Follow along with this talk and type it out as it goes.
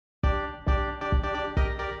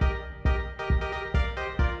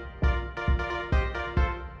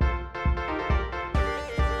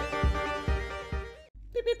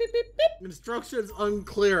beep, beep, beep. Instructions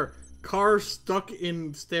unclear. Car stuck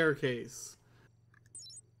in staircase.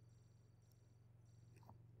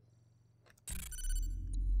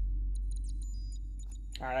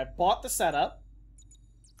 Alright, I bought the setup.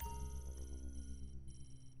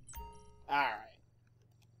 Alright.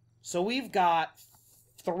 So we've got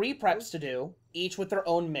 3 preps to do, each with their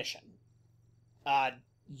own mission.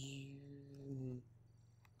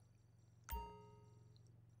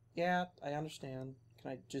 Yeah, I understand.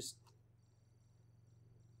 Can I just...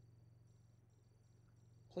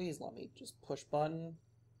 Please let me just push button.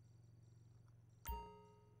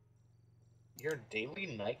 Your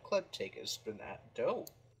daily nightclub take has been dope.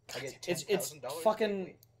 I get It's $10,000 fucking...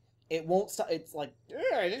 daily. It won't stop. It's like,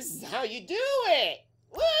 this is how you do it!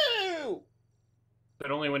 Woo! Is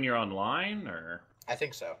that only when you're online, or? I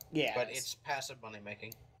think so. Yeah. But it's passive money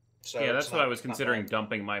making. So Yeah, it's that's what not- I was it's not considering bad.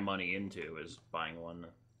 dumping my money into, is buying one.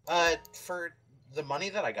 For the money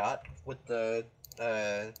that I got with the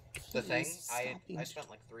thing, Please I stop being spent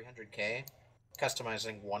like 300K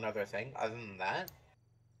customizing one other thing. Other than that,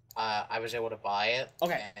 I was able to buy it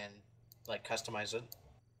Okay. and like customize it.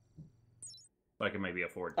 So I can maybe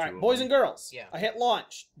afford All two. right, of boys them. and girls. Yeah. I hit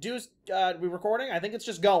launch. We recording? I think it's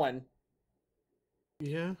just going.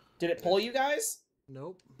 Yeah. Did it pull you guys?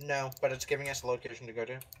 Nope. No, but it's giving us a location to go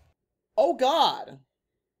to. Oh God!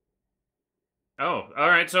 Oh, all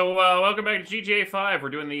right. So welcome back to GTA 5. We're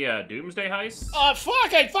doing the Doomsday heist.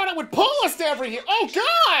 Fuck! I thought it would pull us to over here. Oh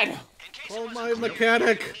God! Oh, my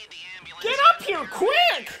mechanic. Get up here,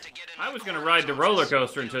 quick! I was gonna ride the roller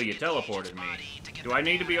coaster until you teleported me. Do I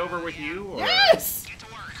need to be over with you? Or... Yes!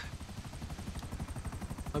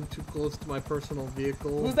 I'm too close to my personal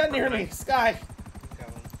vehicle. Who's that near me? Sky.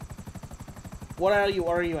 Going. What are you?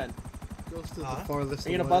 What are you in? Goes to the Huh? farthest Are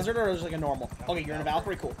you in a away. buzzard or just like a normal? I'm Okay, you're in a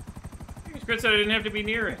Valkyrie. Valkyrie. Cool. Chris said I didn't have to be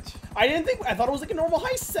near it. I didn't think. I thought it was like a normal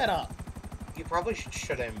heist setup. You probably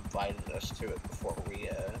should have invited us to it before we.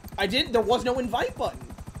 I did. There was no invite button.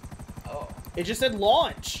 Oh. It just said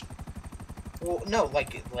launch. Well, no,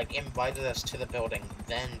 like invited us to the building,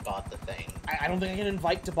 then bought the thing. I don't think I can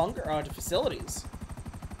invite to bunker to facilities.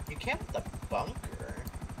 You can't with the bunker.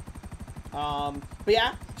 But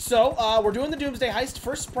yeah, so, we're doing the Doomsday Heist.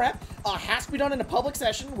 First prep, has to be done in a public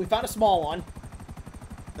session. We found a small one.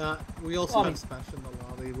 We also have Special in the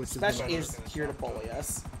lobby, which Special is... is here to bully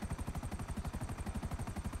us.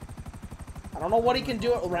 I don't know what he can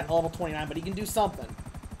do at level 29, but he can do something.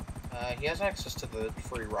 He has access to the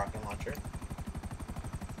free rocket launcher.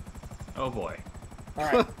 Oh boy.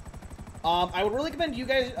 Alright. I would really recommend you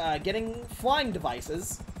guys, getting flying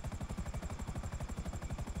devices.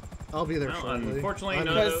 I'll be there Well, shortly. unfortunately, I'm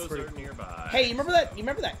none of Because- those are nearby. Hey, you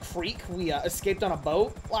remember that creek we, escaped on a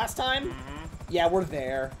boat last time? Mm-hmm. Yeah, we're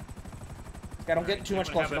there. Okay, don't get too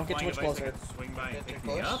much closer, don't get too much closer. Swing by and Get too pick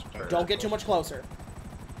me close? up, or- Don't get too much closer.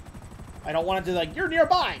 I don't want it to, like, you're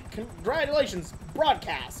nearby! Congratulations,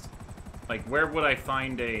 broadcast! Like, where would I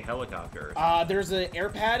find a helicopter? There's an air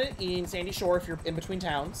pad in Sandy Shore if you're in between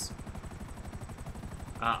towns.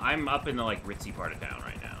 I'm up in the, like, ritzy part of town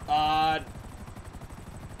right now.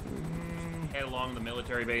 Head along the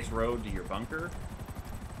military base road to your bunker.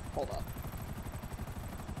 Hold up.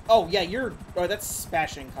 Oh, yeah, that's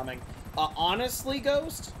Spash incoming. Honestly,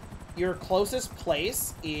 Ghost, your closest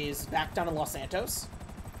place is back down in Los Santos.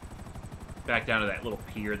 Back down to that little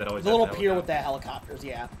pier that always The has little pier with the helicopters. helicopters,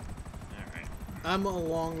 yeah. Alright. I'm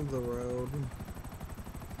along the road.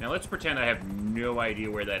 Now let's pretend I have no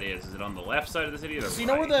idea where that is. Is it on the left side of the city or the So right? you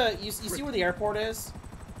know where you see where the airport is?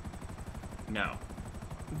 No.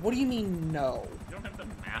 What do you mean, no? You don't have the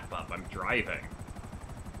map up. I'm driving.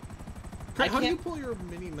 How do you can't- pull your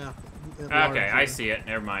mini map? Okay, I see it.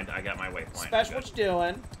 Never mind. I got my waypoint. Spash, I'm what good. you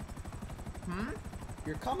doing? Hmm?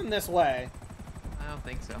 You're coming this way. I don't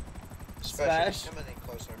think so. Especially Smash. if you come any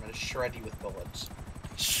closer, I'm gonna shred you with bullets.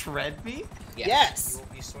 Shred me? Yes. You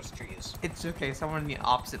will be Swiss cheese. It's okay. Someone in the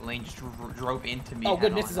opposite lane just drove into me. Oh,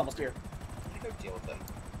 good, head Miss on. is almost here. I'm gonna go deal with them.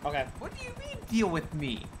 Okay. What do you mean, deal with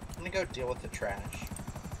me? I'm gonna go deal with the trash.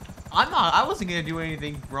 I wasn't gonna do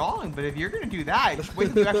anything wrong, but if you're gonna do that, just wait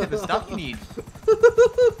until you actually have the stuff you need.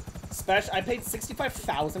 Spash, I paid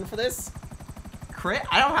 65,000 for this. Crit?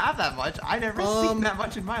 I don't have that much. I never seen that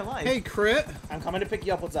much in my life. Hey, Crit. I'm coming to pick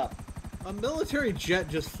you up. What's up? A military jet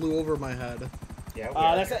just flew over my head. Yeah.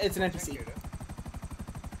 It's an NPC.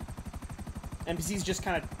 NPCs just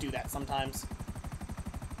kind of do that sometimes.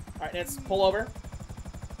 Alright, let's pull over.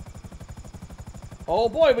 Oh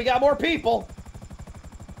boy, we got more people!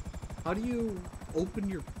 How do you open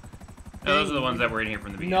your... No, those are the ones that were in here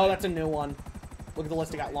from the beginning. No, that's a new one. Look at the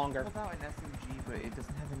list, it got longer. What about an SMG, but it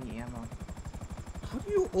doesn't have any ammo? How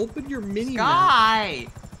do you open your mini map? Sky!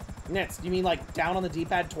 Nits, do you mean like down on the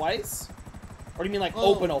D-pad twice? Or do you mean like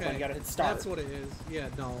Oh, open, okay. you gotta hit start? That's what it is. Yeah,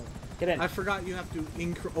 no. Get in. I forgot you have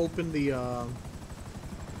to open the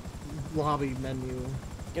lobby menu.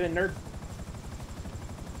 Get in, nerd.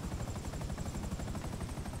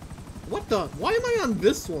 What the? Why am I on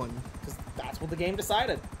this one? Because that's what the game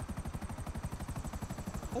decided.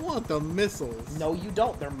 I want the missiles. No, you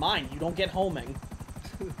don't. They're mine. You don't get homing.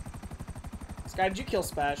 Sky, did you kill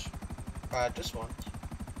Spash? Just one.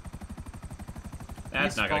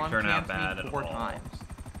 That's not going to turn out bad at all. Times.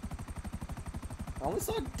 I only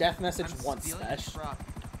saw a death message I'm once, stealing Spash. the truck.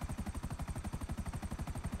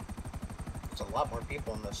 There's a lot more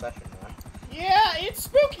people in this session now. Yeah, it's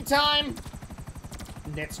spooky time!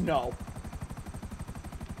 Nits, no.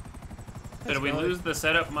 So do we lose the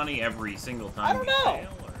setup money every single time I don't we know.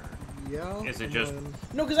 fail, or Yeah. is it just...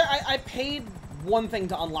 No, because I paid one thing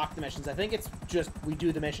to unlock the missions. I think it's just we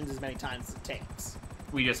do the missions as many times as it takes.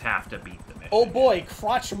 we just have to beat the mission? Oh boy,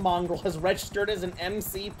 Crotch Mongrel has registered as an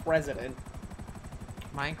MC president.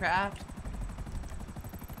 Minecraft?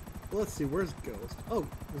 Let's see, where's Ghost? Oh,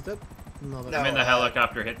 is that... No, that's... I'm in the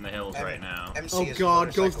helicopter hitting the hills right now. MC Oh is god,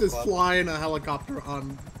 Ghost Motorcycle is Club. flying a helicopter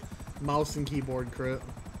on mouse and keyboard crit.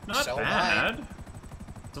 Not So am bad.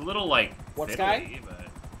 It's a little, like, What's fiddly, but...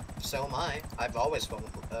 So am I. I've always fun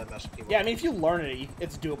with mouse and keyboard. Yeah, I mean, if you learn it,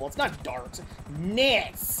 it's doable. It's not dark.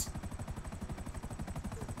 Nits!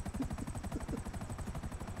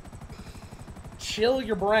 Chill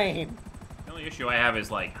your brain. The only issue I have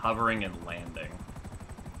is, like, hovering and landing.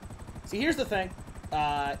 See, here's the thing.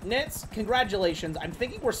 Nits, congratulations. I'm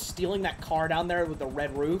thinking we're stealing that car down there with the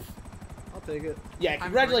red roof. I'll take it. Yeah, I'm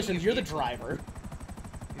congratulations. bringing a You're the vehicle. driver.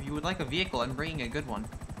 If you would like a vehicle, I'm bringing a good one.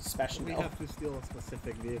 Special We no. have to steal a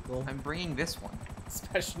specific vehicle. I'm bringing this one.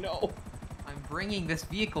 Special no. I'm bringing this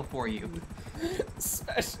vehicle for you.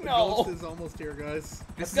 Special The no. Ghost is almost here, guys.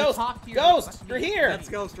 This Ghost, is a top tier. Ghost, you're here. That's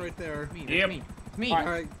Ghost right there. It's me. Yep. It's me. It's me. Alright.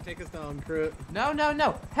 Alright, take us down, crit. No, no,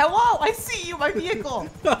 no. Hello, I see you, my vehicle.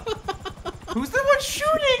 Who's the one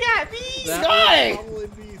shooting at me? That Sky! would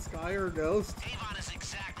probably be Sky or Ghost.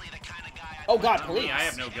 Oh god, Not police. me, I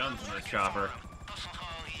have no guns in this chopper.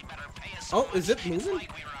 Oh, is it moving?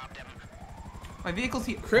 My vehicle's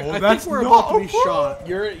here. Crit, Oh, I that's think we're not about to be a shot.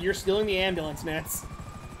 You're stealing the ambulance, Nits.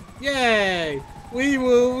 Yay! We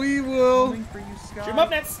will, we will. Coming for you, Sky. Shoot him up,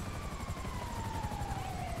 Nits.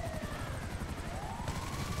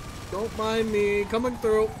 Don't mind me, coming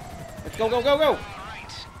through. Let's go, go, go, go.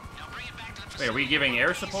 Wait, are we giving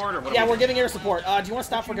air support, or what? Yeah, are we we're giving air support. Do you want to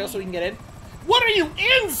stop for Ghost so we can get in? What are you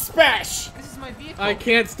in, Spash? This is my vehicle. I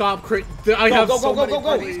can't stop crit. I Go, have go, so go, many go, go, go.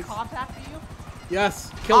 Are these police. cops after you?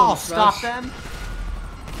 Yes, kill I'll them, stop Smash. them.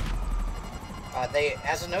 They,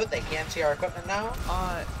 as a note, they can't see our equipment now,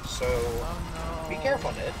 so Oh no. be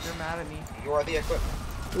careful, Nits. They're mad at me. You are the equipment.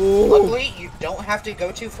 Ooh. Luckily, you don't have to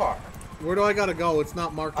go too far. Where do I gotta go? It's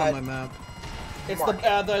not marked on my map. It's Mark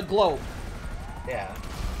the globe. Yeah.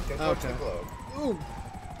 Go to Okay. the globe. Ooh.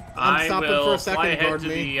 I'm I stopping will for a second, fly ahead guard to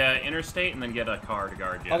me. the interstate and then get a car to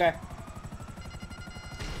guard you. Okay.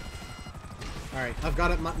 Alright, I've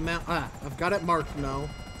got it I've got it marked now.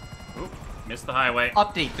 Oop, missed the highway.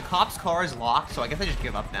 Update. The cop's car is locked, so I guess I just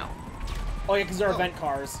give up now. Oh yeah, because they're event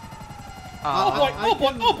cars. Oh Uh, boy, I oh boy,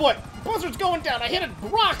 can- oh boy! Buzzard's going down. I hit a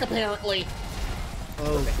rock apparently.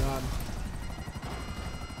 Oh god.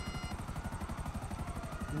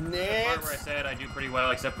 That part where I Nits. said I do pretty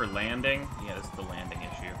well except for landing. Yeah, this is the landing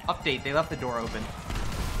issue. Update. They left the door open.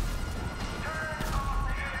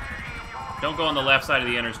 Don't go on the left side of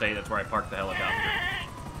the interstate. That's where I parked the helicopter.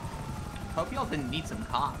 Hope y'all didn't need some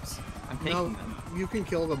cops. I'm taking No, them. you can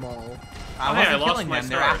kill them all. I Oh, hey, I wasn't lost killing my them.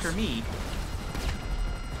 They're stars. after me.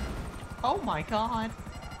 Oh my god.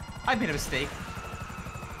 I made a mistake.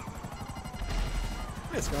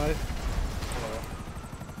 Hey, Sky.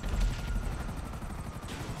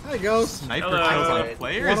 Hey, Ghost. Sniper Hello. kills on Wanna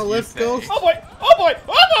players. Wanna you lift, say. Ghost? Oh boy, oh boy,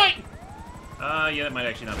 oh boy! Yeah, that might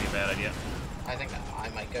actually not be a bad idea. I think I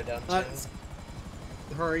might go down Uh,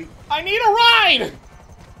 too. Hurry. I need a ride!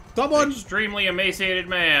 Someone! Extremely emaciated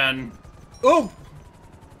man. Oh!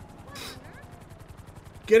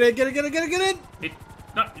 Get it, get it, get it, get it, get it! It,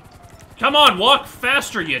 not, come on, walk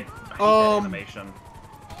faster, you. I hate that animation.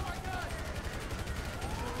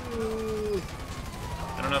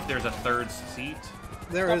 I don't know if there's a third seat.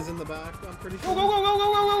 There is in the back, I'm pretty Go, sure. go, go, go,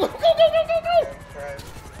 go, go, go, go, go, go, go, go! Drive.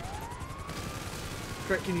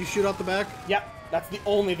 Crit, can you shoot out the back? Yep, that's the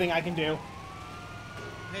only thing I can do.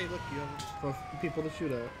 Hey, look, you have people to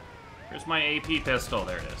shoot at. Here's my AP pistol.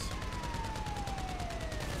 There it is.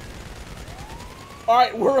 All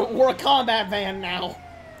right, we're a combat van now.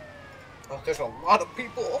 Oh, there's a lot of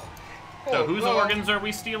people. So whose organs are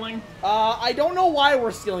we stealing? I don't know why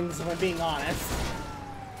we're stealing this, if I'm being honest.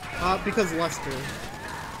 Because Lester.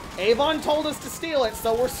 Avon told us to steal it,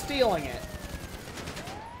 so we're stealing it.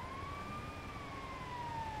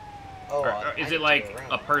 Oh, Or is it like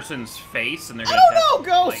a person's face and they're I gonna don't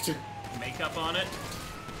know, Ghost! like, makeup on it?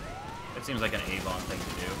 That seems like an Avon thing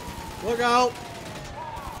to do. Look out!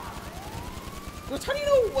 Ghost, how do you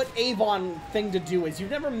know what Avon thing to do is?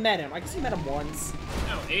 You've never met him. I guess you met him once.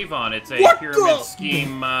 No, Avon, it's a What pyramid the-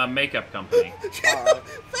 scheme makeup company.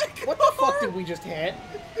 What the fuck did we just hit?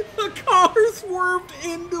 The car swerved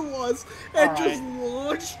into us and All just right.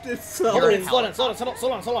 launched itself. Hold on,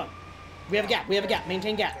 slow down. We have a gap,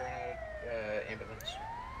 maintain gap.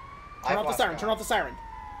 Ambulance. Turn off the siren.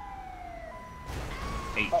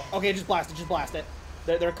 H. Oh, okay, just blast it.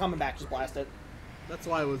 They're coming back, just blast it. That's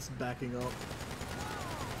why I was backing up.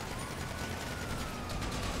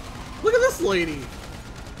 Look at this lady.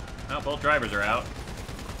 Oh, both drivers are out.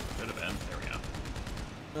 Should have been. There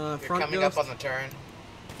we go. You're Front coming Ghost. up on the turn.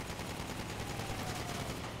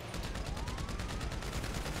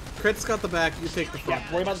 Crit's got the back, you take the front.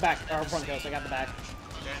 Yeah, worry about the back. Or front, Ghost, I got the back.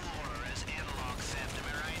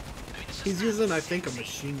 He's using, I think, a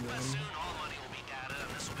machine gun.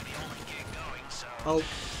 Oh,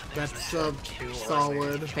 that's solid.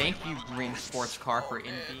 Thank you, Green Sports Car, for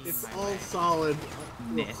being It's my all way. solid.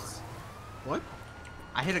 Miss. What?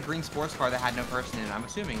 I hit a green sports car that had no person in it. I'm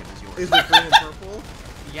assuming it was yours. Is it green and purple?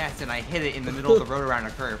 Yes, and I hit it in the middle of the road around a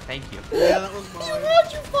curve. Thank you. Yeah, that was mine.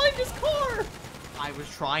 How'd you find his car? I was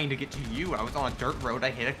trying to get to you. I was on a dirt road.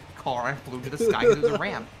 I hit a car and flew to the sky because it was a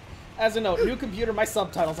ramp. As a note, new computer, my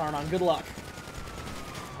subtitles aren't on. Good luck.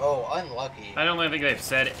 Oh, unlucky. I don't really think they've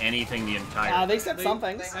said anything the entire. They said some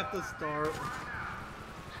things. At the start.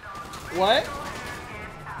 What?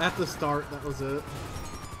 At the start, that was it.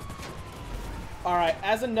 Alright,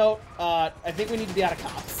 as a note, I think we need to be out of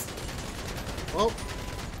cops. Well.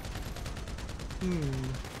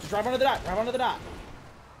 Just drive under the dot.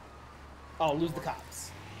 Oh, lose the cops.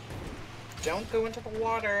 Don't go into the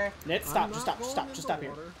water. Nit, I'm just not stop going in the here.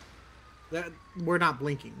 water. That we're not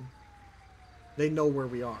blinking. They know where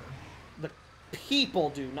we are. The people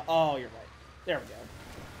do not. Oh, you're right. There we go.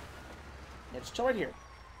 Yeah, just chill right here.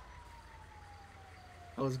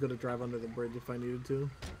 I was gonna drive under the bridge if I needed to.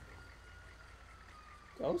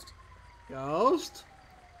 Ghost? Ghost?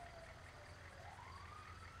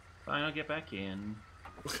 Fine, I'll get back in.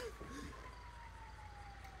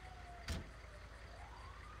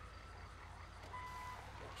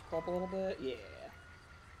 Just up a little bit. Yeah.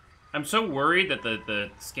 I'm so worried that the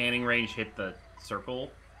scanning range hit the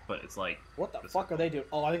circle, but it's like... What the fuck are they doing?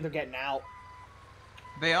 Oh, I think they're getting out.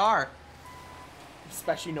 They are.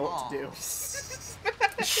 Especially know what to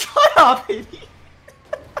do. Shut up, idiot.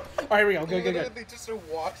 Alright, here we go. Good. Literally just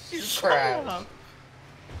watched you Shut crash. up.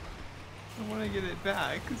 I want to get it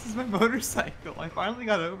back. This is my motorcycle. I finally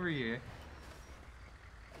got over here.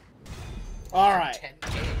 Alright.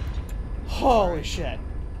 10K. Holy shit.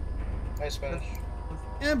 Hi, Spanish.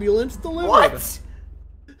 Ambulance delivered. What?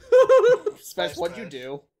 Spence, what'd you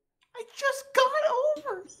do? I just got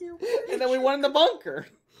over here. And then we went in the bunker.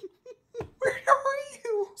 Where are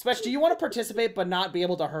you? Spence, do you want to participate but not be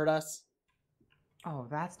able to hurt us? Oh,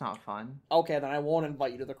 that's not fun. Okay, then I won't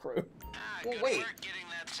invite you to the crew. Well, wait.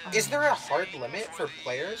 Is there a hard limit for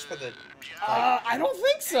players for the... I don't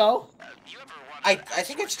think so. I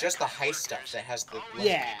think it's just the heist stuff that has the... limit.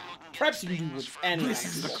 Yeah. Perhaps you can do with any. This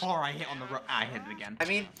is the car I hit on the road. I hit it again. I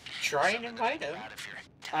mean, try and invite him.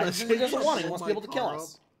 He doesn't want it. He wants to be able to kill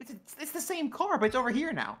us. It's the same car, but it's over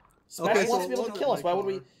here now. Spec Okay, wants so to be able to look kill at us. my Why would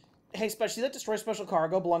car. we... Hey, Spec, see that destroy special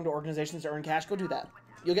cargo belong to organizations to earn cash? Go do that.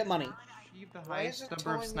 You'll get money. Achieve the Why is highest it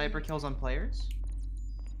number of telling sniper me- kills on players.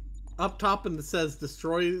 Up top and it says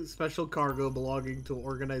destroy special cargo belonging to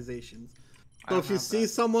organizations. I So don't if you have see that.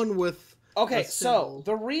 someone with Okay, a so symbol-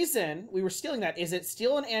 the reason we were stealing that is it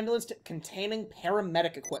steal an ambulance containing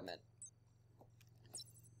paramedic equipment.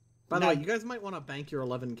 By the Now- way, you guys might want to bank your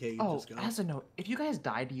 11K you Oh, just got. as a note, if you guys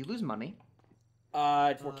die, do you lose money?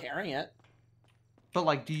 If we're carrying it. But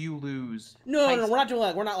like, do you lose? No, heist- we're not doing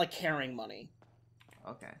that. We're not like carrying money.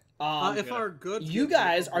 Okay. If our goods You get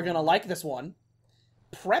guys broken- are gonna like this one.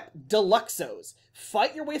 Prep Deluxos.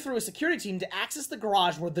 Fight your way through a security team to access the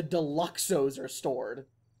garage where the Deluxos are stored.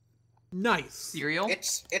 Nice. Cereal?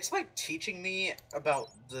 It's like teaching me about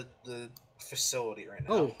the facility right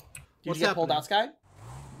now. Oh, Did what's you get pulled happening? out,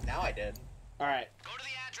 Sky? Now I did. Alright,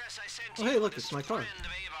 Oh, hey, look, it's my car.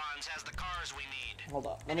 hold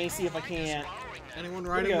up. Let me see if I can... Anyone we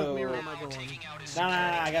riding with go. me or am I going? No,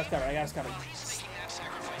 I got us covered.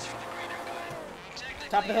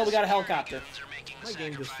 Top of the hill, we got a helicopter. My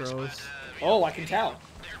game just froze. Oh, I can tell.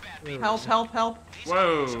 Help, help, help.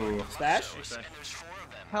 Whoa. Spash?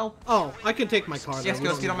 Help. Oh, I can take my car. Yes, though. We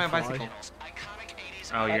Ghost, don't get on my need to fly. bicycle.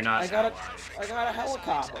 Oh, you're not. I got a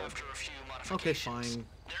helicopter. Okay, fine.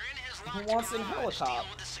 Who wants a helicopter?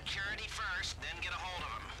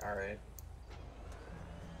 Alright.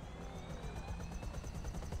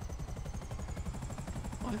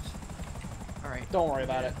 What? Alright. Don't worry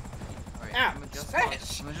about it. Alright, Ah, I'm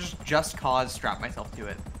Spash! gonna just cause strap myself to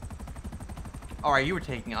it. Alright, you were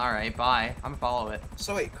taking it. Alright, bye. I'm gonna follow it.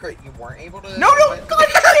 So wait, Crit, you weren't able to... No, God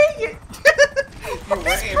dang it! You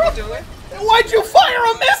weren't able to do it? Why'd you fire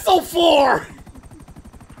a missile for?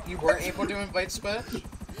 You weren't able to invite Spash?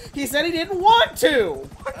 He said he didn't want to.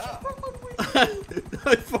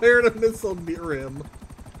 I fired a missile near him.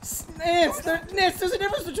 Nitz, there's a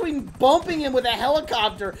difference between bumping him with a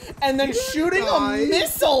helicopter and then shooting die. a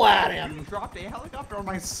missile at You him. dropped a helicopter on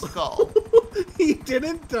my skull. He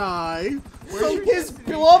didn't die. So your his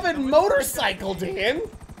destination? beloved What's your motorcycle did.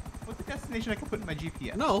 What's the destination I can put in my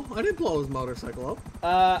GPS? No, I didn't blow his motorcycle up.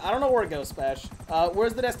 I don't know where it goes, Spash.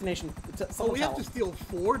 Where's the destination? Oh, Someone we tell have to him. steal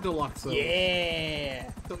 4 Deluxos. Yeah.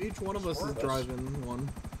 So each one of us Four is of us. driving one.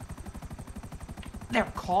 They're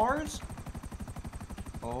cars?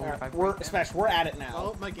 Oh, Alright, if I we're break them- Spash. We're at it now.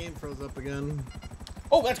 Oh, my game froze up again.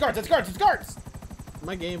 Oh, that's guards. That's guards. It's guards.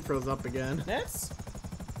 My game froze up again. Nitz.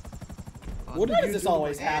 What did Why you does this do to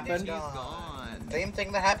always my- happen? He's gone. Same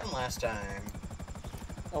thing that happened last time.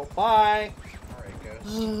 Oh, bye. Alright, Ghost.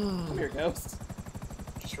 Come here, ghost.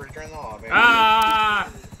 Just return the lobby. Ah!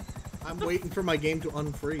 I'm waiting for my game to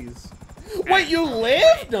unfreeze. Wait, you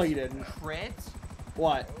lived? No, you didn't. Crit?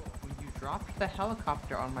 What? When you dropped the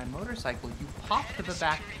helicopter on my motorcycle, you popped the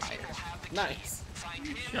back tire. Nice.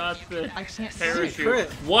 Shot the I can't see. parachute. Crit.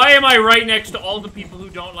 Why am I right next to all the people who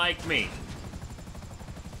don't like me?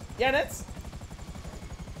 Yeah, Nitz.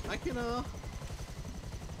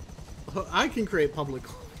 I can create public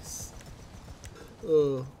voice.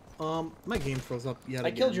 My game froze up yet I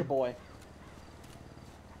again. killed your boy.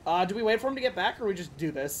 Do we wait for him to get back, or we just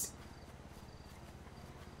do this?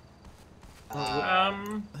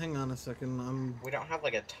 Hang on a second. We don't have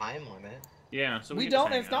like a time limit. Yeah, so We can don't, just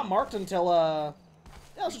and hang it's not out. marked until,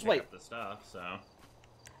 yeah, let's just Pick wait. up the stuff, so.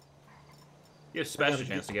 Give Special a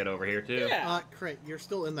chance to get over here, too. Yeah. Crit, you're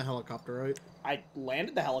still in the helicopter, right? I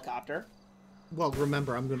landed the helicopter. Well,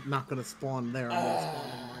 remember, not gonna spawn there. I'm gonna spawn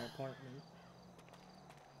in my apartment.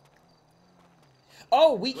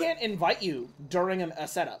 Oh, we can't invite you during a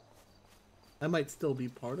setup. I might still be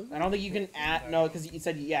part of it. I don't think you can add, no, because you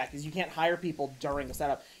said, yeah, because you can't hire people during the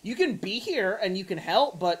setup. You can be here, and you can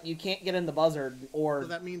help, but you can't get in the buzzard, or, So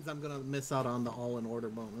that means I'm gonna miss out on the all-in-order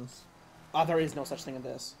bonus. there is no such thing in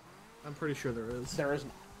this. I'm pretty sure there is. There is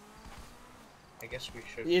not. I guess we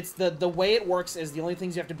should... It's the way it works is the only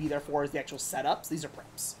things you have to be there for is the actual setups. These are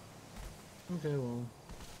preps. Okay,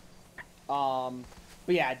 well.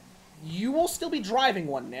 But yeah, you will still be driving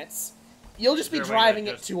one, Nitz. You'll just be Is there a way to driving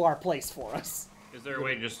it just- to our place for us. Is there a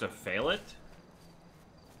way just to fail it?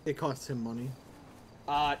 It costs him money.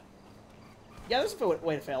 Yeah, there's a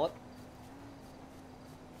way to fail it.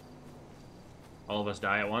 All of us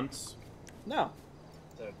die at once? No.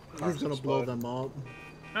 The cars He's gonna blow explode. them up.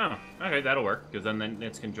 Oh, okay, that'll work, because then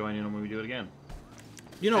Nitz can join in when we do it again.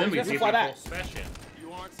 You know, And then we doesn't see if fly we back. pull Special.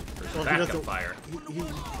 well, For he backup doesn't- fire. he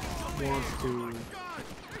wants to.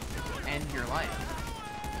 End your life.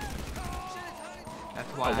 That's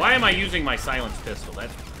why. Oh, why am I using my silenced pistol?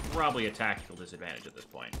 That's probably a tactical disadvantage at this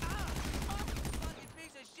point.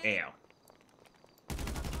 Ow.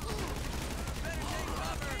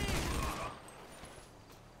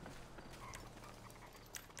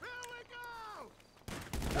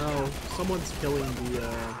 Oh, someone's killing the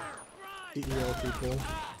CEO people.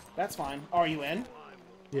 That's fine. Are you in?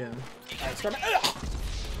 Yeah. Alright, start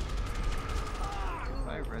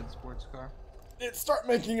My red sports car. start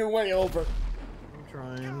making your way over. I'm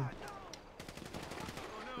trying.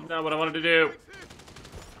 Not what I wanted to do.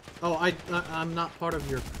 Oh, I'm not part of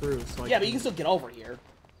your crew, so I Yeah, but you can can't- still get over here.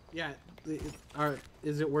 Yeah. Alright,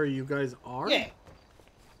 is it where you guys are? Yeah.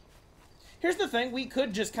 Here's the thing, we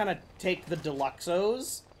could just kind of take the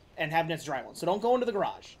Deluxos and have Nitz drive one. So don't go into the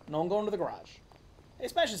garage. No one go into the garage. Hey,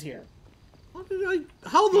 Spash is here. How did I?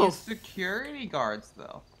 How the? These security guards,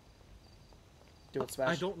 though. Do it, Spash.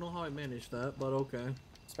 I don't know how I managed that, but okay.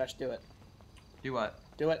 Spash, do it. Do what?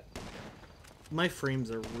 Do it. My frames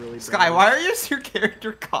are really bad. Sky, why are your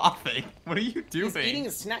character coughing? What are you doing? He's eating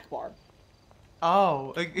a snack bar.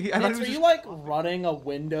 Oh, I thought Nitz, it are was you, just... like, running a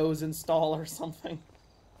Windows install or something?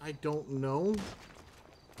 I don't know.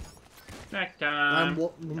 Snack time.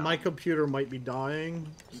 My computer might be dying,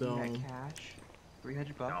 so. Eating that cash.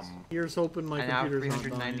 $300. Here's hoping my And now computer's not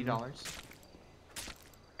 $390. dying.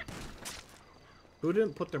 Who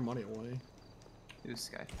didn't put their money away? It was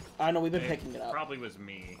Sky. I know we've been It picking it up. Probably was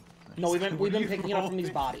me. No, we've What are been you picking it up from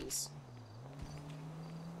these rolling? bodies.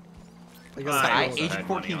 I I Sky, also Agent had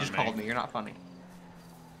 14 money just on me. called me. You're not funny.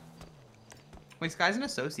 Wait, Sky's an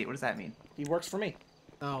associate. What does that mean? He works for me.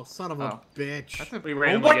 Oh, son of a Oh. bitch. That's a... We Oh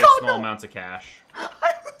randomly my get God, small no! amounts of cash.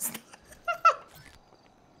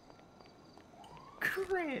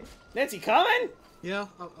 Crit! Nancy, coming? Yeah,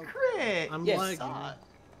 Crit! I'm Yes. lagging.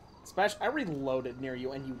 Smash, I reloaded near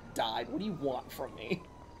you and you died. What do you want from me?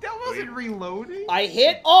 That wasn't reloading. I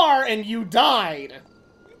hit R and you died.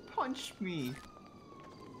 You punched me.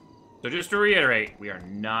 So just to reiterate, we are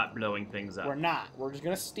not blowing things up. We're not. We're just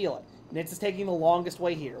gonna steal it. Nitz is taking the longest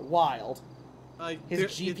way here. Wild. His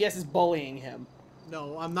GPS is bullying him.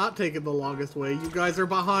 No, I'm not taking the longest way. You guys are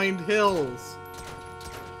behind hills.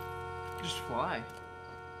 Just fly.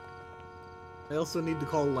 I also need to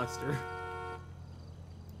call Lester.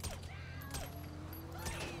 I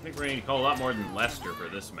think we're going to call a lot more than Lester for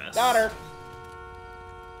this mess. Got her.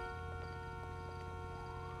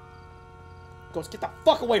 Ghost, get the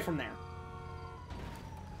fuck away from there.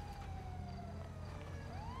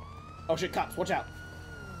 Oh shit, cops, watch out.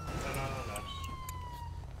 No.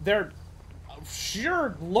 They're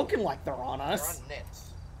sure looking like they're on They're us. on nits.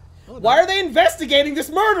 Oh, Why are they investigating this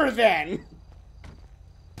murder then?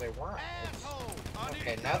 They weren't.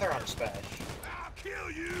 Okay, now they're on Spash.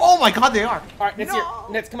 Oh my God, they are. Alright, Nitz here. No.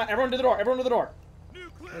 Nitz, come on, everyone to the door, everyone to the door.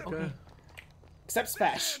 Okay. Except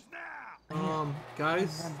Spash.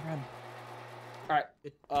 Guys, Alright.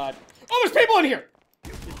 Oh, there's people in here!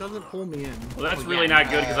 it doesn't pull me in. Well, that's Oh, really yeah. not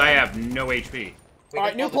good because I have no HP. We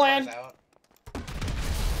Alright, can new pull the cars plan. out.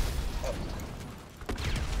 Oh.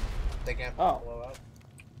 They can't Oh. blow up.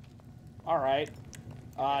 Alright.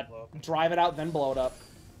 Drive it out, then blow it up.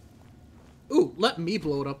 Ooh, let me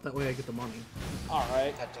blow it up. That way I get the money.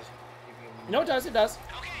 Alright. That doesn't give you. No, it does, it does.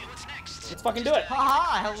 Let's fucking do it.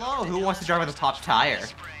 Haha, hello. Who wants to drive on the top tire?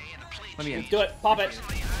 Let me in. Do it, pop it.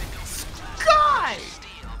 Sky!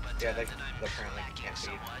 Yeah, they apparently can't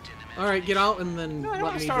beat. Alright, get out and then No, I don't let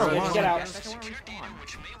want me to start a drive. war. Get out. I don't want to respawn.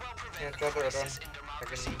 Yeah, drive the red one. I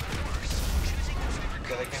can.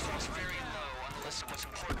 Yeah, they can't.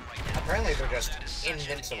 Apparently they're just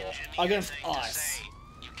invincible. Against us.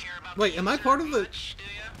 Wait, am I part of the...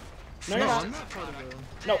 No, you're not. I'm not part of the...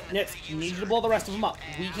 No, Nitz, you need to blow the rest of them up.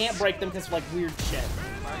 We can't break them because of, like, weird shit.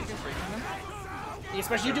 Why are you guys breaking them?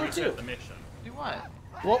 Especially you do it Reset too. the mission. Do what?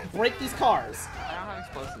 Well, break these cars. I don't have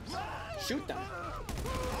explosives. Shoot them.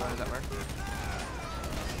 How does that work?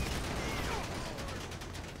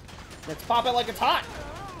 Let's pop it like it's hot.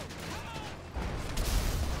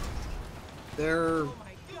 They're...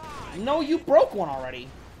 No, you broke one already.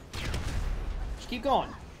 Just keep going.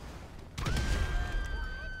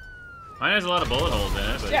 Mine has a lot of bullet holes in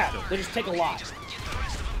it, but Yeah, still. they just take a lot.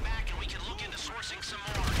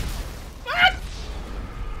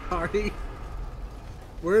 Sorry.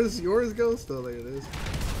 Where's yours, Ghost? Oh, there it is.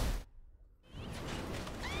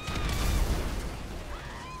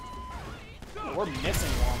 We're missing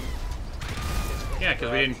one. Yeah,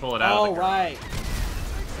 because we didn't pull it out. Oh, of the car. right.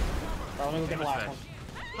 Alright, let me go get the last one.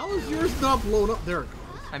 How is yours not blown up? There it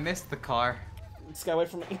goes. I missed the car. This guy, wait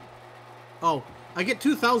for me. Oh, I get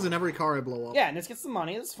 2,000 every car I blow up. Yeah, Nitz gets the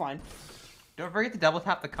money. That's fine. Don't forget to double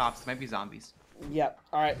tap the cops. It might be zombies. Yep.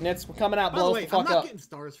 Alright, Nitz, we're coming out. By the Blow us way, the fuck I'm not up. getting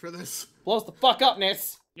stars for this. Blow us the fuck up,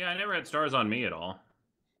 Nitz. Yeah, I never had stars on me at all.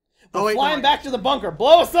 We're Oh, wait, flying no, back to the bunker.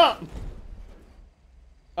 Blow us up!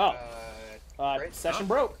 Oh, Great. session Oh.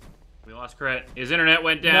 broke. We lost credit. His internet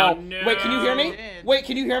went down. No. Wait, can you hear me? did. Wait,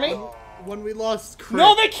 can you hear me? When we lost Crit,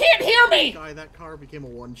 No, they can't hear me! Guy, that car became a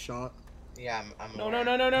one-shot. Yeah, I'm No, aware.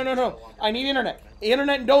 no, no, no, no, no, no. I need internet.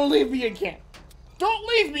 Internet, don't leave me again. Don't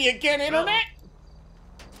leave me again, internet!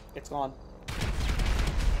 It's gone.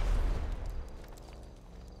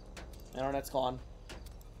 Internet's gone.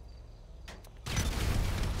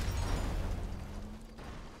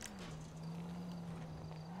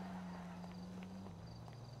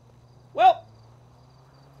 Well,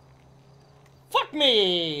 fuck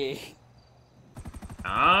me!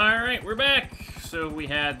 Alright, we're back. So we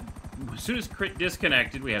had, as soon as Crit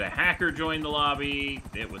disconnected, we had a hacker join the lobby.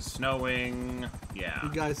 It was snowing. Yeah. You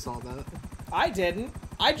guys saw that. I didn't.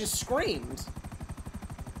 I just screamed.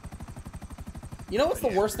 You know what's the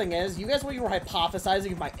worst thing is? You guys, when you were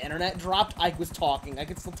hypothesizing if my internet dropped, I was talking. I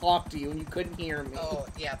could still talk to you, and you couldn't hear me. Oh,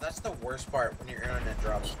 yeah, that's the worst part when your internet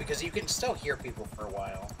drops, because you can still hear people for a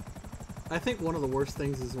while. I think one of the worst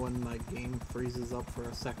things is when my game freezes up for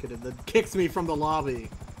a second and then kicks me from the lobby.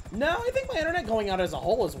 No, I think my internet going out as a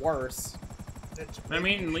whole is worse. I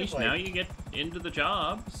mean, at you least should, now like, you get into the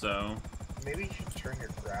job, so... Maybe you should turn your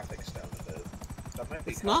graphics down a bit. That might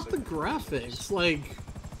be It's not the causing graphics. Like,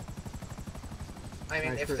 I mean,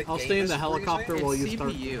 Alright, if Chris, the I'll game stay in is the helicopter freezing, while It's you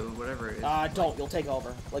start. CPU, whatever it is. Don't. You'll take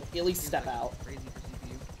over. Like, at least step out. Crazy for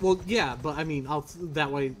CPU. Well, yeah, but I mean, that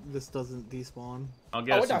way this doesn't despawn. I'll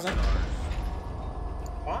get it some doesn't. stars.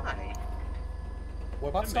 Why? What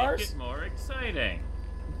about To stars? make it more exciting.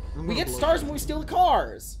 I'm We gonna get blow stars it. when we steal the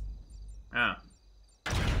cars. Ah.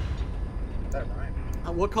 That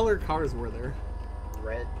rhyme. What color cars were there?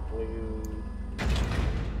 Red, blue.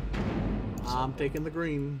 I'm taking the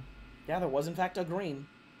green. Yeah, there was in fact a green.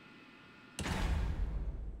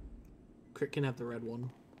 Crit can have the red one.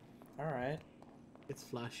 All right. It's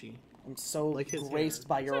flashy. I'm so Like his graced hair.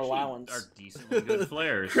 by your These actually allowance. are decently good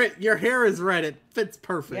flares. Crit, your hair is red. It fits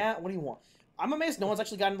perfect. Yeah, what do you want? I'm amazed no one's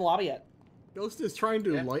actually gotten in the lobby yet. Ghost is trying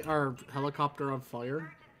to Yeah. light our helicopter on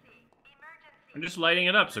fire. I'm just lighting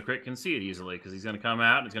it up so Crit can see it easily, because he's going to come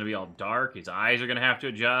out, and it's going to be all dark, his eyes are going to have to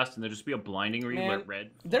adjust, and there'll just be a blinding Man, red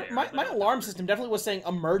There, flare. my alarm system definitely was saying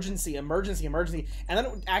emergency, emergency, emergency, and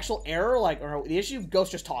then actual error, like, or the issue,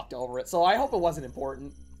 Ghost just talked over it, so I hope it wasn't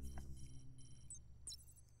important.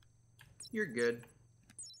 You're good.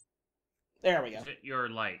 There we go. Is it your,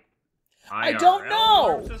 like, I don't IRL know!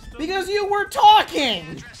 alarm system? Because you were talking!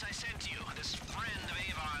 address I sent you. This friend of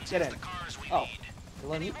Avon's Get has in. the cars we Oh. need.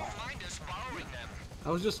 Let me... He won't mind us borrowing them. I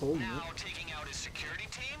was just holding Now it. taking out his security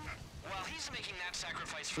team? Well, he's making that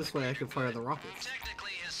sacrifice for This the way I greater can fire good. the rockets.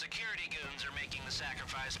 Technically, his security goons are making the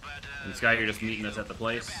sacrifice, but This guy here just meeting us at the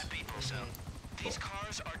place. bad people, so these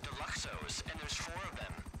cars are deluxos, and there's 4 of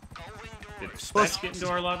them. Gull-wing Did doors. Specs get into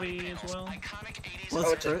our lobby as well? Iconic 80s Plus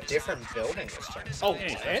Oh, it's a crit. different building this time. Oh,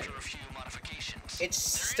 Hey. what? after a few modifications. It's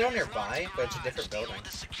still nearby, but it's a different building. The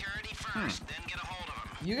security first, then get a hold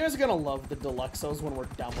of him. You guys are gonna love the Deluxos when we're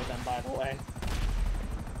done with them, by the way.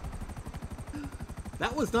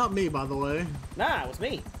 That was not me, by the way. Nah, it was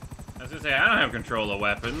me. I was going to say, I don't have control of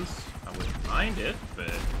weapons. I wouldn't mind it,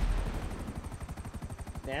 but...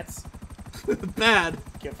 That's... Bad.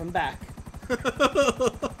 Give them back.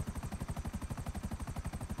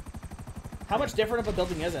 How much different of a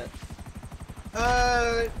building is it?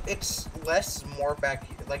 It's less, more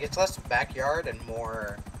like, it's less backyard and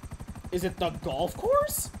more... Is it the golf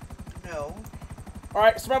course? No.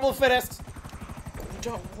 Alright, survival of the fittest.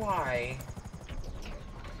 Don't, why?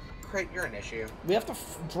 Crit, you're an issue. We have to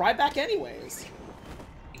drive back anyways.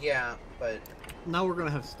 Yeah, but... Now we're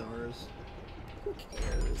gonna have stars. Who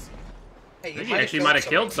cares? Hey, I think he actually might have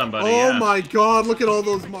killed somebody, Oh yeah. my god, look at all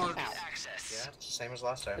those marks. Ow. Access. Yeah, it's the same as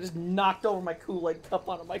last I time. just knocked over my Kool-Aid cup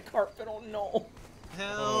onto my carpet. Oh no.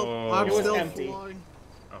 Help. Oh. I'm It was still empty. flying.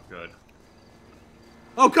 Oh, good.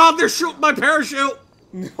 Oh god, they're shooting my parachute!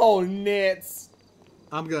 Oh, nits.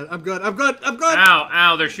 I'm good, I'm good, I'm good, I'm good! Ow,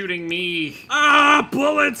 ow, they're shooting me. Ah,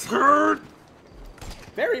 bullets hurt!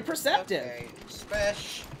 Very perceptive. Okay,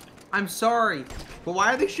 Spesh. I'm sorry, but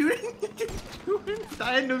why are they shooting?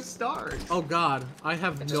 I had no stars. Oh god, I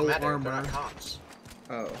have It doesn't no matter, they're armor. not cops.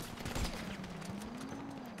 Oh.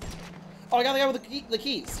 Oh, I got the guy with the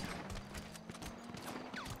keys.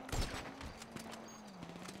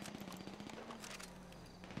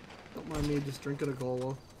 Don't mind me just drinking a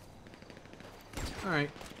cola. Alright,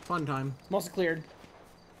 fun time. Mostly cleared.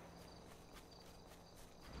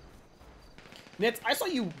 Nits, I saw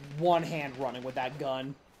you one hand running with that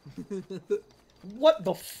gun. What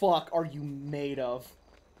the fuck are you made of?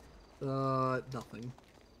 Nothing.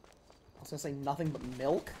 I was gonna say nothing but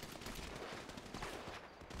milk.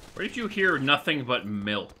 Where did you hear nothing but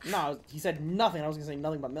milk? No, he said nothing. I was gonna say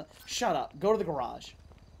nothing but milk. Shut up. Go to the garage.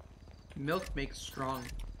 Milk makes strong.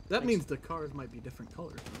 That means the cars might be different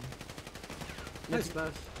colors. Though. Nice,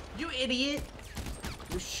 Beth. You idiot!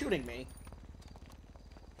 You're shooting me.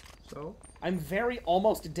 So? I'm very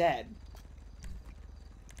almost dead.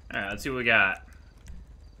 Alright, let's see what we got.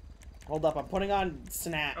 Hold up, I'm putting on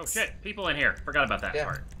snacks. Oh shit, people in here. Forgot about that Yeah.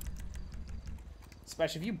 part.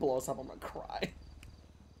 Especially if you blow us up, I'm gonna cry.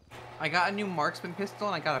 I got a new marksman pistol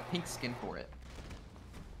and I got a pink skin for it.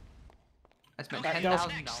 I spent Okay,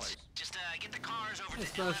 $10,000. Just get the cars over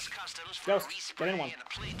Yes, to LS Ghost. Customs for Ghost, a get respray in one. and a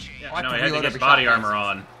plate change. Yeah, Oh, I no, have I to had to reload get every body shot, armor guys.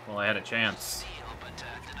 on while I had a chance. Seal, but that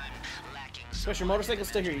I'm lacking some. Especially your motorcycle's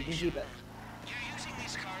still here, you can keep it. You're using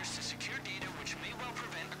these cars to secure data which may well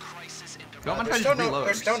prevent a crisis in Don't mind if I There's just still no, reload.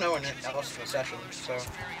 there's still no one else in the session, so...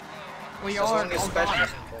 Well, As y'all are long as all Spesh gone.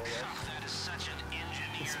 doesn't bully us. That is such an The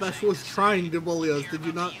engineer. Special was trying to bully us. Did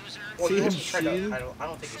you not Well, see he him wasn't trying shooting? to... I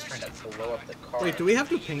don't think he's trying to blow up the car. Wait, do we have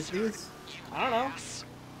to paint these? I don't know.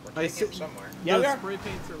 We're I taking him see- somewhere. Yeah, we the are. spray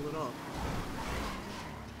paints are lit up.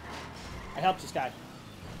 I helped this guy.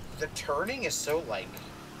 The turning is so like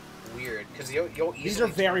weird because you'll easily. These are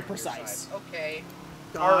very turn to your precise. side. Okay.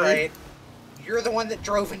 Die. All right. You're the one that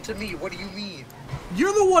drove into me. What do you mean?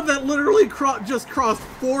 You're the one that literally just crossed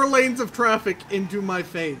 4 lanes of traffic into my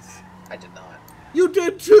face. I did not. You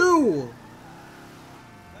did too!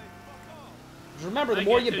 Remember, the I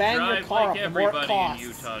more get you to bang your drive car like up, the more it everybody costs. in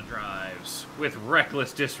Utah drives, with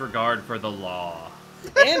reckless disregard for the law.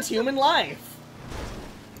 And human life.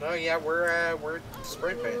 No, yeah, we're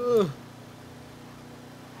spray paint. We're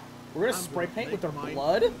gonna I'm spray gonna paint with their make mine.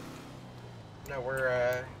 blood? No,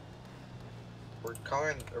 we're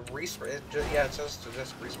calling respray. Yeah, it says to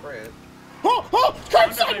just respray it. Oh, oh,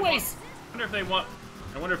 turn sideways! I wonder if they want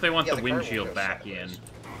Yeah, the the car will windshield go back sideways.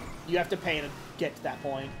 in. You have to pay to get to that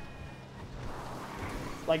point.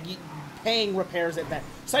 Like, paying repairs at that.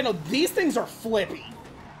 Side note, these things are flippy.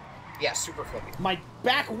 Yeah, super flippy. My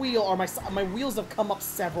back wheel, or my wheels have come up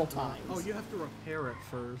several times. Oh, you have to repair it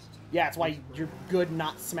first. Yeah, that's why you're good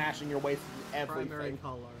not smashing your way through Primary everything.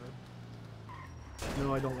 color.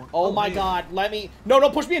 No, I don't want. Oh my man. god, let me... No,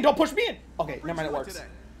 don't push me in, don't push me in! Okay, never mind, it works.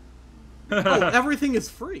 Oh, everything is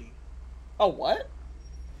free. Oh, what?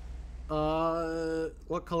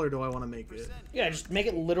 What color do I want to make it? Yeah, just make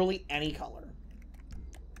it literally any color.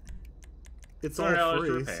 It's all $100 free,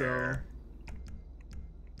 repair.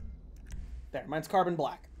 There, mine's carbon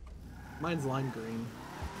black. so mine's lime green.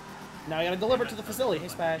 Now I gotta deliver it to the facility. Hey,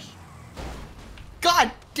 Spash.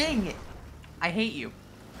 God dang it! I hate you.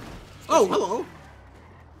 Oh, hello.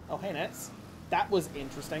 Oh, hey, Nets. That was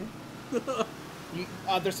interesting.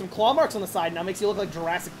 There's some claw marks on the side now. Makes you look like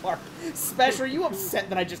Jurassic Park. Spash, are you upset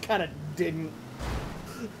that I just kind of didn't?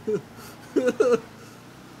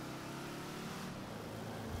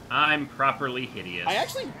 I'm properly hideous. I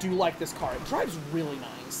actually do like this car. It drives really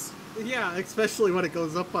nice. Yeah, especially when it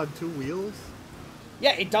goes up on 2 wheels.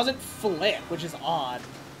 Yeah, it doesn't flip, which is odd.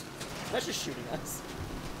 That's just shooting us.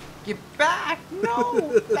 Get back!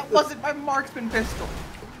 No! That wasn't my marksman pistol.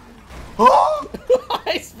 Oh!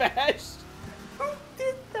 I smashed. Who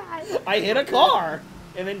did that? I hit a car,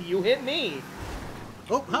 and then you hit me.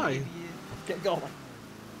 Oh, hi. Get going.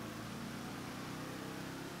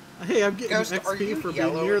 Hey, I'm getting Ghost, are you XP for being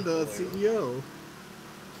yellow near and the blue? CEO.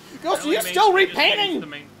 Ghost, are Only you makes- still I just changed the repainting?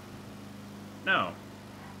 main- No.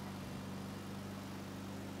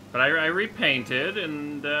 But I repainted,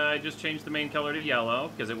 and I just changed the main color to yellow,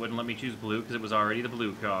 because it wouldn't let me choose blue, because it was already the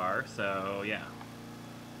blue car, so yeah.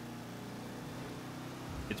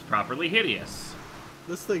 It's properly hideous.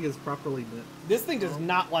 This thing is properly knit. This thing does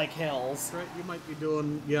not like hills. Trent, you might be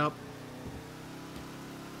doing. Yep.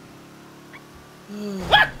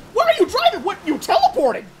 Ah! Where are you driving? What? You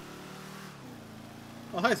teleporting?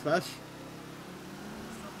 Oh, hi, Smash.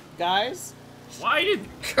 Guys? Why did...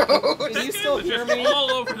 Ghost. Can you This still guy was hear just me?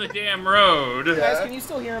 all over the damn road. Guys, can you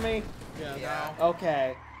still hear me? Yeah. Yeah.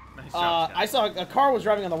 Okay. Nice job, Scott. I saw a car was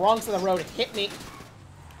driving on the wrong side of the road. It hit me.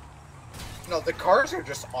 No, the cars are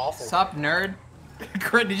just awful. Sup, nerd?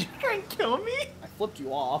 Crit, did you try and kill me? I flipped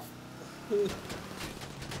you off.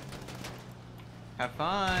 Have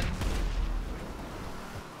fun.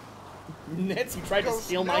 Nets, you tried to Ghost,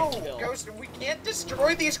 steal no, my kill. Ghost, we can't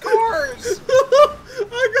destroy these cars.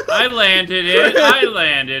 I landed it. I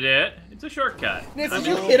landed it. It's a shortcut. Nets, I did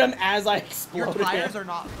mean, you hit him as I Your exploded? tires are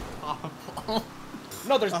not powerful.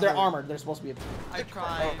 No, they're armored. They're supposed to be. I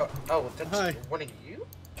tried. Oh, that's Hi. one of you?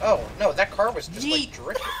 Oh, no, that car was just like Yeet.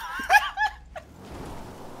 drifting.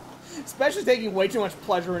 Especially taking way too much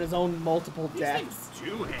pleasure in his own multiple these deaths. things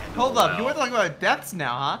do handle Hold up, you well. want to talk about deaths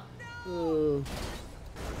now, huh?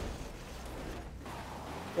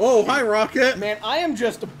 Oh, hi, Rocket. Man, I am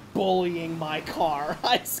just bullying my car.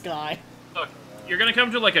 Hi, Sky. Look, you're gonna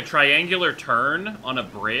come to like a triangular turn on a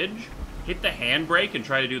bridge, hit the handbrake and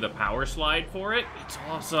try to do the power slide for it. It's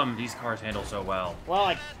awesome. These cars handle so well. Well,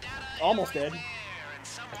 I almost did.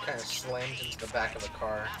 I kind of slammed into the back of the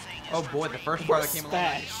car. Oh boy, the first car that came along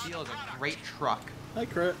on the Smash. field is a great truck. Hi,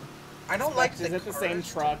 Crit. I don't like Is the it the same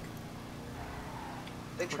cars. truck?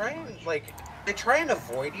 They try and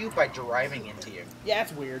avoid you by driving into you. Yeah,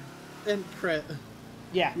 it's weird. And Crit,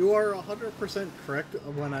 Yeah. you are 100% correct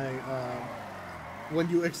when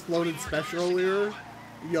you exploded special earlier.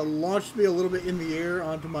 You launched me a little bit in the air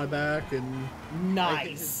onto my back and I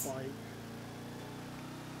hit his Nice. bike.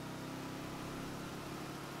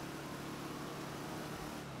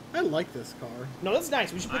 I like this car. No, that's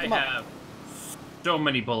nice. We should pick I them up. have so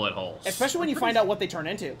many bullet holes. Especially when you find out what they turn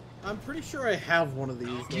into. I'm pretty sure I have one of these.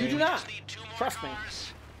 You though. do not. Trust me.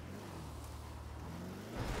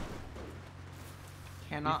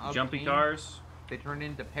 Cannot Jumpy obtain. cars. They turn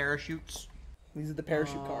into parachutes. These are the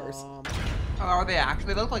parachute cars. Oh, are they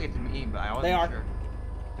actually? They look like it to me, but I wasn't They are. sure.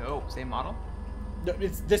 Dope. Same model? No,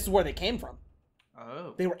 this is where they came from.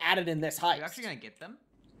 Oh. They were added in this Are heist. you actually gonna get them?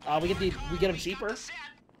 We get them cheaper.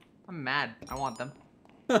 I'm mad. I want them.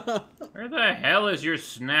 Where the hell is your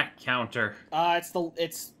snack counter?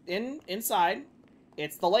 It's inside.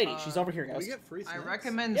 It's the lady. She's over here, We guys. get free I snacks?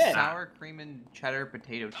 recommend Yeah. sour cream and cheddar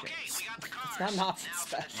potato chips. It's not an option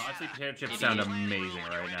special. Honestly, potato chips sound amazing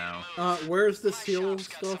right now. Where's this heal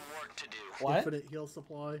stuff? What? Infinite heal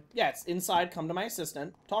supply. Yeah, it's inside. Come to my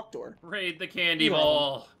assistant. Talk to her. Raid the candy Either of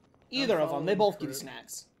bowl. Either of them. They both give you following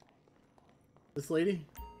snacks. This lady?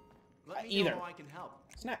 Let me Either. know how I can help.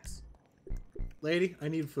 Snacks. Lady, I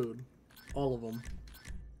need food. All of them.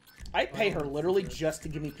 I pay her literally just to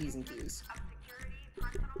give me P's and Q's.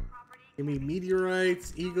 Give me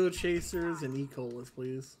meteorites, ego chasers, and E-colas,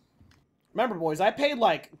 please. Remember, boys, I paid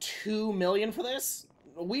like $2 million for this.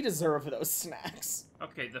 We deserve those snacks.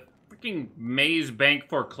 Okay, the freaking Maze Bank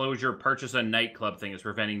foreclosure purchase a nightclub thing is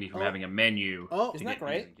preventing me from having a menu. Oh, to Isn't that get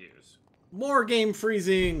great? P's and Q's. more game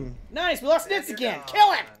freezing. Nice, we lost Nitz again.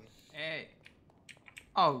 Kill him. Hey.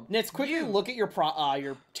 Oh, Nitz, quickly look at your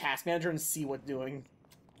task manager and see what's doing.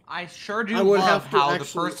 I sure do I would love have to how the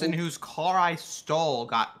actually person op- whose car I stole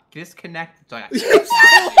got disconnected. So I got kicked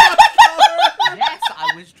out. Yes,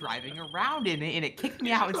 I was driving around in it, and it kicked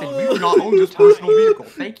me out and said, "We do not own this personal vehicle."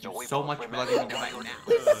 Thank you so much for letting me know right now.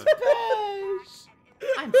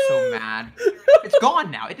 I'm so mad. It's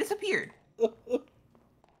gone now. It disappeared.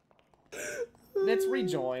 Nitz,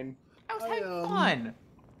 rejoin. I was having fun.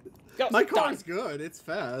 Go. My done. car's good. It's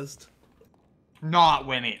fast. Not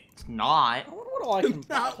when it's not. I wonder what all I can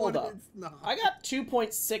buy. Not Hold when up. it's not. I got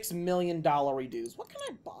 $2.6 million reduce. What can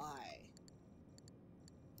I buy?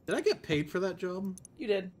 Did I get paid for that job? You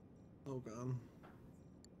did. Oh god.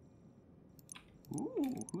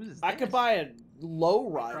 Ooh, who's this? I could buy a low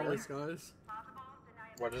Probably rider. Skies.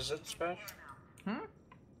 What is it, Special? Hmm?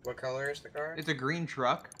 What color is the car? It's a green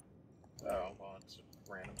truck. Oh, well, it's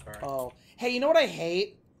a random car. Oh, hey, you know what I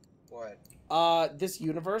hate? What? This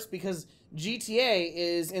universe, because GTA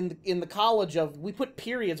is in the college of we put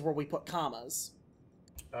periods where we put commas.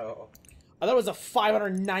 Oh. I thought it was a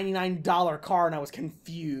 $599 car, and I was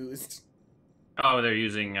confused. Oh, they're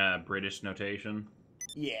using British notation.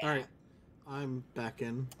 Yeah. All right, I'm back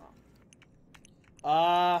in. Fuck. You're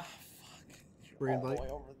all the Reinvite. way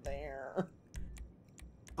over there.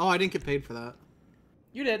 Oh, I didn't get paid for that.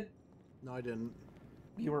 You did. No, I didn't.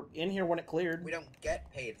 You were in here when it cleared. We don't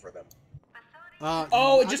get paid for them.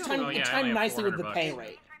 Oh, it just I timed, got- Oh, yeah, it I timed only have nicely with the 400 pay bucks.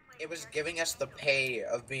 rate. It was giving us the pay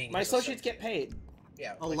of being My his associates get associate. paid.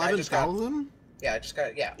 Yeah. like, I just got- 11,000. Yeah, I just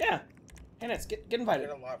got, yeah. Yeah. Hey, Nitz, get I get invited.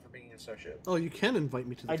 a lot for being an associate. Oh, you can invite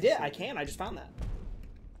me to the I did. I facility. can. I just found that.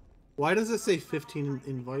 Why does it say 15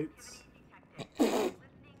 invites? Because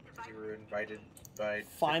you were invited by...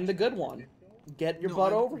 Find the good one. Get your No,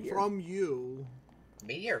 butt I'm over here. From you.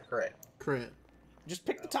 Me or Crit? Crit. Just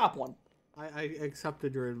pick the top one. I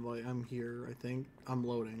accepted your invite. I'm here, I think. I'm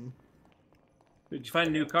loading. Did you find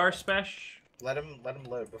a new car, Spesh? Let him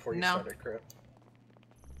load before you No. start it, Crit.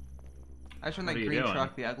 I just found What that are you green doing?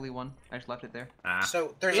 truck, the ugly one. I just left it there. Ah.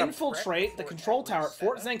 So, there's Infiltrate a the prep control for every tower at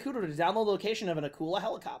Fort setup. Zancudo to download the location of an Akula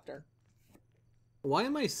helicopter. Why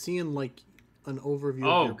am I seeing, like, an overview of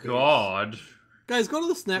Oh, your base? God. Guys, go to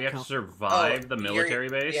the We snap have to count. survive the you're- military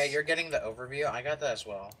base? Yeah, you're getting the overview. I got that as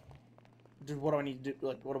well. Dude, what do I need to do?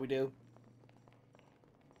 Like, what do we do?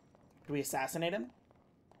 Do we assassinate him?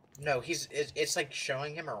 No, it's like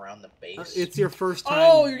showing him around the base. It's your first time.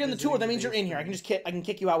 Oh, you're getting the tour. visiting That means you're base in here. I can just kick. I can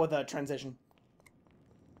kick you out with a transition.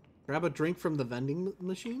 Grab a drink from the vending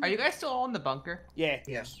machine? Are you guys still all in the bunker? Yeah.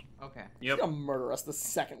 Yes. Okay. He's Yep. gonna murder us the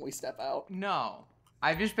second we step out. No.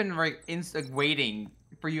 I've just been like waiting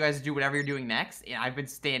for you guys to do whatever you're doing next, and I've been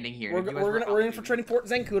standing here. You guys were We're up. infiltrating Fort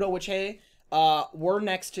Zancudo, which hey, we're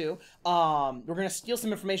next to. We're gonna steal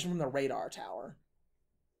some information from the radar tower.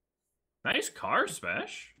 Nice car,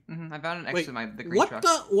 Spesh. I found it next Wait, to the green what truck.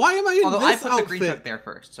 the? Why am I in Although I this put outfit? the green truck there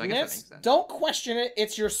first, so I guess that Nitz, makes sense. don't question it.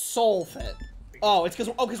 It's your soul fit. Oh, it's because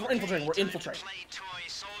we're infiltrating. We're infiltrating.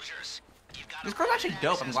 This car's actually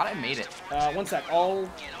dope. I'm glad I made it. One sec. Hold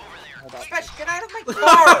up. Spesh, get out of my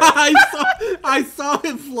car! I saw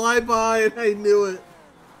him fly by and I knew it.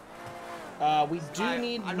 We do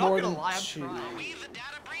need I'm not more gonna than lie, I'm 2. trying. The data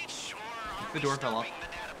breach, or The door fell off. the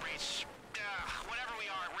data breach. Whatever we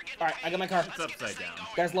are, we're getting All right, I got my car. It's upside down.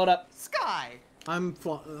 Guys, load up. Sky! I'm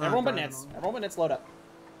Everyone but Nitz. Everyone but Nitz, load up.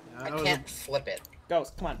 I can't flip it.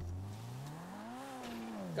 Ghost, come on.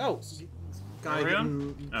 Ghost. Guy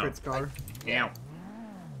Everyone? getting Oh. Crit's car. Yeah.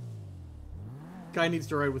 Guy needs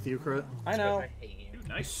to ride with you, Crit. I know. I hate you.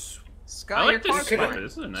 Nice Sky, I your like this car's sweater. fine.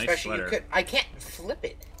 This is a nice Especially sweater. I can't flip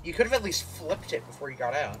it. You could have at least flipped it before you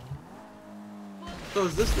got out. So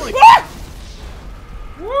is this like...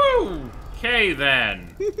 Woo! Okay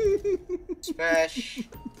then. Smash.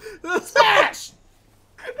 Smash!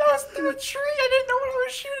 That was through a tree. I didn't know what I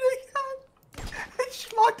was shooting at. I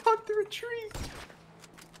just locked on through a tree.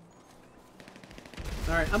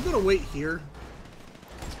 Alright, I'm gonna wait here.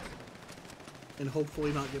 And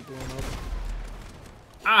hopefully not get blown up.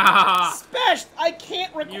 Ah! Smash! I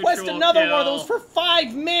can't request Mutual another one of kill. those for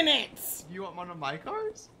 5 minutes! You want one of my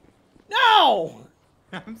cars? No!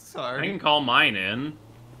 I'm I sorry. can call mine in.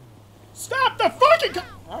 Stop the fucking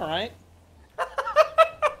Alright.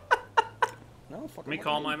 No, fucking Let me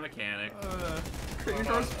call my mechanic. Your Hold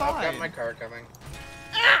car's on, fine. I've got my car coming.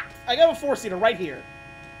 Ah! I got a 4-seater right here.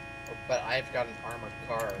 But I've got an armored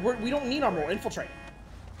car. We don't need armor, we're infiltrating.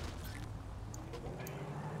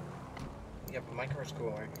 Yeah, but my car's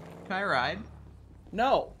cooler. Can I ride?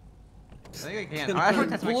 No. I think I can. Can I I don't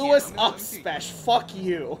test my Blew can. us Let me up, see. Smash. Fuck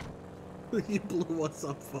you. You blew us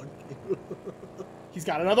up, fuck you. He's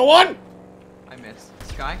got another one! I missed.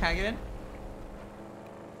 Sky, can I get in?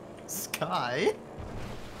 Sky?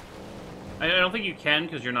 I don't think you can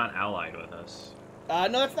because you're not allied with us. No,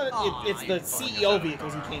 that's not. Aw, It's you the fucking CEO got a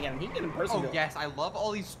vehicles you car. can't get him. He can get in person. Oh though. yes, I love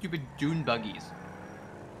all these stupid dune buggies.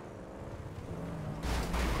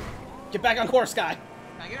 Get back on course, Sky.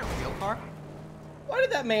 Can I get a real car? Why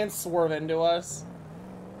did that man swerve into us?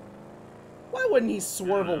 Why wouldn't he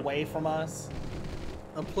swerve away from us?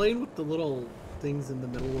 I'm playing with the little things in the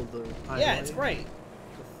middle of the highway. Yeah, it's great.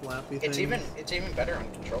 The flappy It's things. even better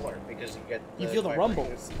on controller because you get You feel the vibrations.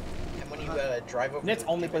 rumbles. And when you drive over. Nitz the-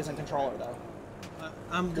 only plays on controller though.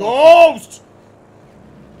 I'm Ghost!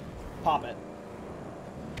 Pop it.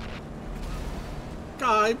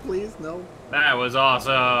 Guy, please, no. That was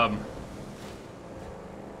awesome.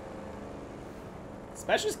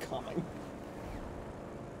 Special's coming.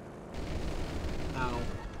 Ow.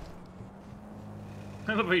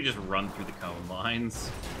 I love how you just run through the cone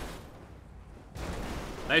lines.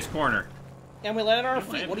 Nice corner. And we land on our Good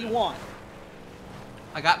feet. land. What do you want?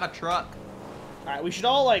 I got my truck. Alright, we should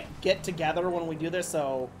all, like, get together when we do this,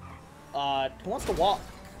 so... who wants to walk?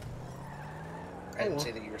 I didn't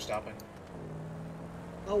say that you were stopping.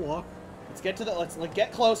 I'll walk. Let's get to the... Let's like,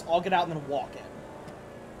 get close, I'll get out, and then walk in.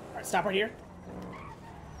 Alright, stop right here.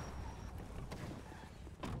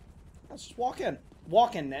 Let's just walk in.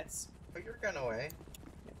 Walk in, Nitz. Put your gun away.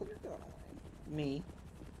 Yeah, put your gun away. Me.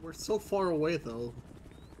 We're so far away, though.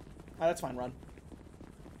 Oh, that's fine, run.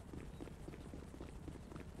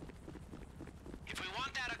 If we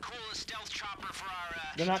want that a cool stealth chopper for our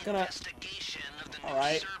They're not gonna... investigation of the new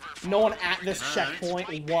Alright. server No one farm, at this Alright.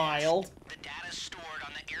 checkpoint. Wild. the data's stored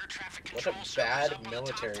on the air traffic What control a bad servers up on the top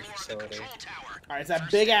military floor of the facility. control tower. Alright, it's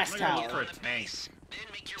that big-ass I'm gonna look tower. for a tank. Then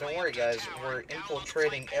make your Don't way worry, up to the guys. tower, We're download the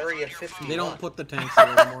infiltrating flight Area path on your 50. phone. They don't put the tanks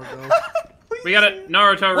there anymore, though. We gotta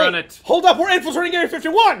Naruto run Wait, it. hold up, we're infiltrating Area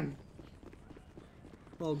 51!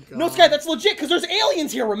 Oh, God. No, Sky, that's legit, because there's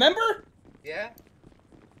aliens here, remember? Yeah?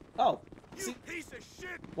 Oh. See?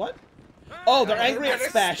 What? Oh, they're angry at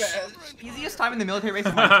Spash. Easiest time in the military base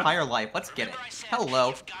of my entire life. Let's get it.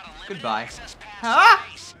 Hello. Goodbye. Huh?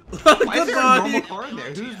 Why is there a normal car in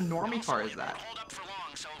there? Whose normie car is that?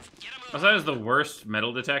 That is the worst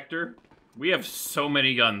metal detector. We have so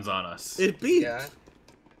many guns on us. It beeped. Yeah.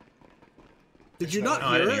 Did you No, not No, I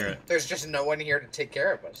hear didn't it? hear it. There's just no one here to take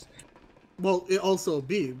care of us. Well, it also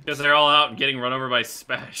beeped. Because they're all out getting run over by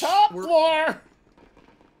Spash. Top We're- floor!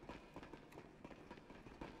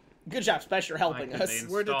 Good job, Spash, you're helping Why us. couldn't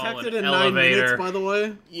We're Install detected an in 9 minutes, elevator. by the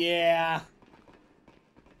way. Yeah.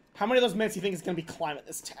 How many of those minutes do you think is going to be climbing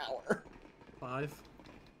this tower? 5.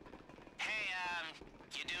 Hey,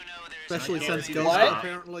 you do know there's Especially I can't since see Ghost What?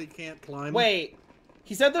 apparently can't climb. Wait.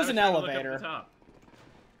 He said there's I an was trying to look up elevator. the top.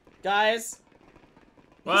 Guys.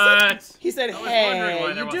 What? He said, I was wondering why hey, there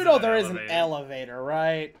you do wasn't know an there is an elevator." elevator,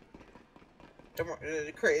 right? Don't worry,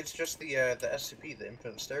 it's just the SCP, the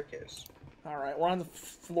infinite staircase. Alright, we're on the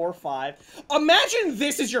floor 5. Imagine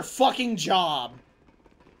this is your fucking job.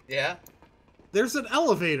 Yeah? There's an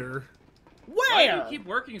elevator. Why do Where? you keep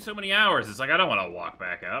working so many hours? It's like, I don't want to walk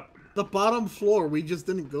back up. The bottom floor, we just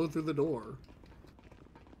didn't go through the door.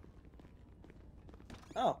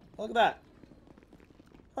 Oh, look at that.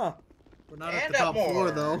 Huh. We're not at And the top up more.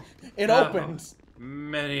 floor, though. It Oh. opened.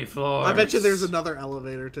 Many floors. I bet you there's another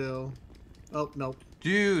elevator, too. Oh, no.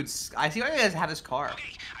 Dudes, I see why you guys have this car.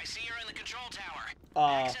 Okay, I see you're in the control tower.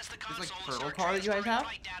 Uh, Access the This, like, console and turtle start car that you guys have? transferring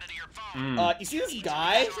flight data to your phone. Mm. you see this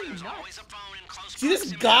guy? There's always a phone in close See this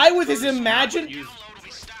proximity. guy with his Use- Download will be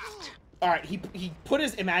stopped. Alright, he put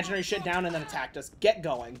his imaginary shit down and then attacked us. Get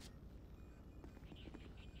going.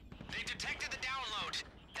 They detected the download.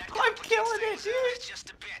 That I'm killing it, complicates dude. things just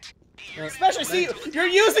a bit. Especially, see, you're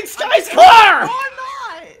using Sky's car! No, I'm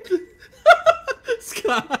not.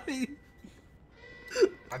 Sky.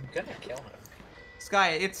 I'm gonna kill him. Sky,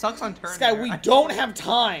 it sucks on turn. Sky, there. we don't have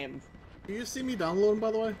time. Do you see me downloading,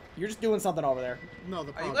 by the way? You're just doing something over there. No,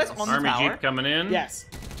 the Are you progress. guys on the Army tower? Jeep coming in. Yes.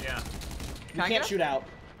 Yeah. You Can I can't get shoot out.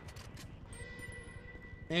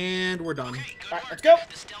 And we're done. Okay, good Alright, work. let's go.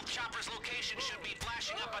 The stealth chopper's location should be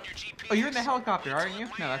flashing up on your GPS. Oh, you're in the helicopter, aren't you?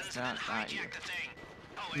 No, that's not you. Hijack the thing.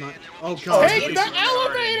 Oh, Not- and there oh, will be God. Take the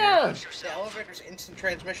elevator! The elevator's instant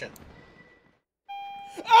transmission.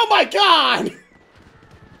 Oh my god!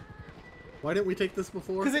 Why didn't we take this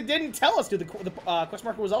before? Because it didn't tell us, dude. The quest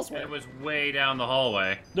marker was elsewhere. It was way down the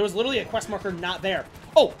hallway. There was literally a quest marker not there.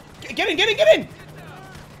 Oh! Get in, get in, get in!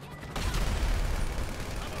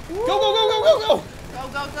 Go, go, go, go, go, go! Go,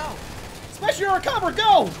 go, go. Special recover,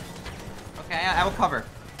 go! Okay, I will cover.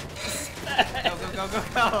 Go, go, go, go,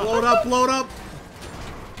 go. Load up, load up.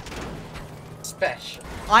 Special.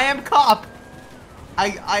 I am cop. I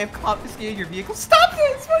have confiscated your vehicle. Stop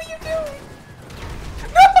this! What are you doing?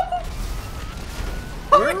 No!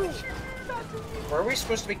 Where? Where are we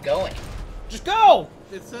supposed to be going? Just go!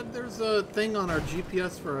 It said there's a thing on our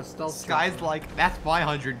GPS for a stealth. Sky's like, that's my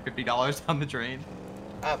 $150 on the drain.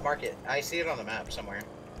 Mark it. I see it on the map somewhere.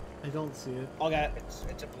 I don't see it. I'll get it.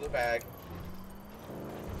 It's a blue bag.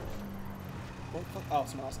 Oh,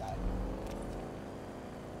 someone else got it.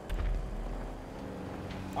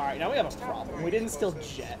 Alright, now we have a problem. We didn't steal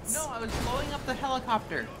jets. No, I was blowing up the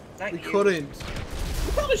helicopter. Not We you. couldn't.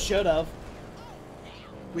 We probably should have.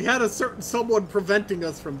 We had a certain someone preventing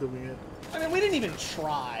us from doing it. I mean, we didn't even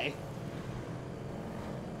try.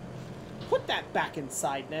 Put that back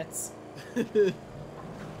inside, Nets.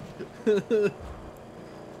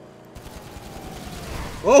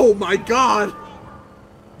 Oh my god!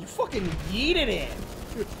 You fucking yeeted it.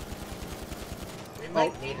 We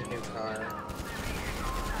might need a new car.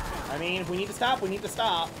 I mean, if we need to stop, we need to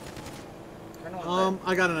stop. Turn on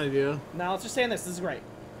I got an idea. Now let's just stay in this. This is great.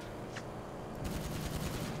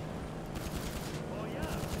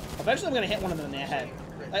 Eventually, I'm gonna hit one of them in the head.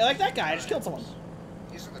 Like that guy. I just killed someone.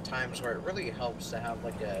 These are the times where it really helps to have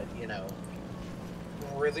like a, you know,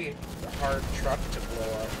 really hard truck to blow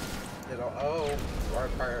up. It'll, oh, our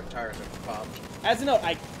tires are popped. As a note,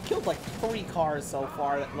 I killed like 3 cars so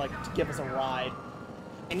far that like to give us a ride,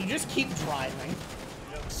 and you just keep driving.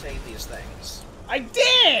 You don't say these things. I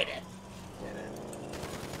did. Did it?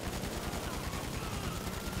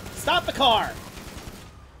 Stop the car.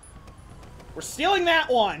 We're stealing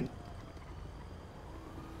that one.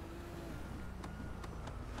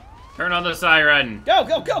 Turn on the siren. Go,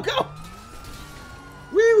 go, go, go.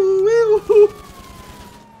 Wee woo, wee woo.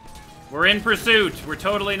 We're in pursuit. We're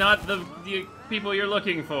totally not the people you're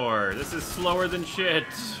looking for. This is slower than shit.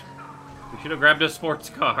 We should have grabbed a sports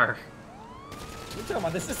car. What are you talking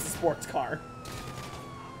about? This is a sports car.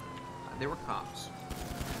 They were cops.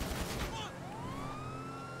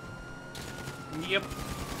 Yep.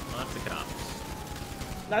 Lots of cops.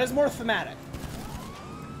 That is more thematic.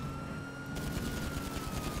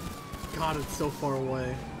 God, it's so far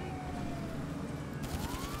away.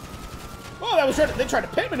 Oh, that was they tried to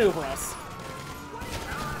pit maneuver us.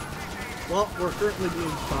 Well, we're currently being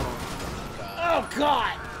shot on. Oh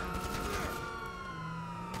god.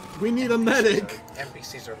 We need a medic.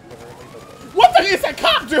 NPCs are literally the worst. What the is that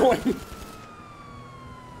cop doing?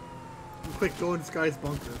 Quick, go in Sky's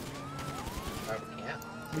bunker. We can't.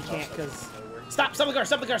 We can't Also, because. nowhere. Stop! Stop the car!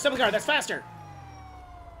 Stop the car! Stop the car! That's faster.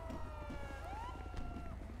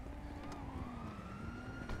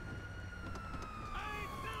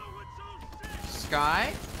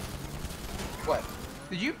 Sky, What?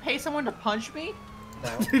 did you pay someone to punch me?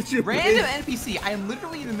 No. Did you Random please- NPC. I am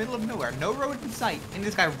literally in the middle of nowhere, no road in sight, and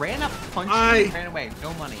this guy ran up, punched I- me, and ran away.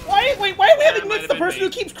 No money. Why? Wait! Why are we That having might Mitch have the been person me.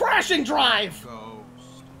 who keeps crashing drive?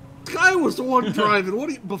 Ghost. Sky was the one driving. What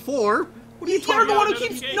are you before? What are you You're talking the one who about?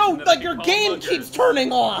 keeps notification no, that like I your can game call keeps buggers.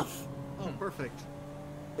 turning off. Oh, perfect.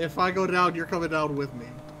 If I go down, you're coming down with me.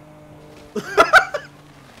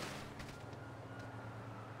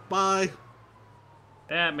 Bye.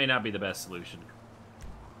 That may not be the best solution.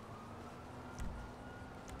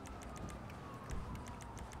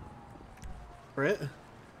 Brett?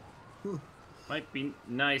 Might be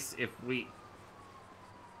nice if we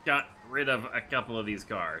got rid of a couple of these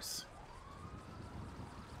cars.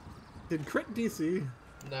 Did Crit DC?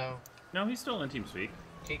 No. No, he's still in TeamSpeak.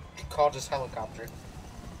 He called his helicopter.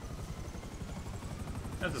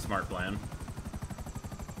 That's a smart plan.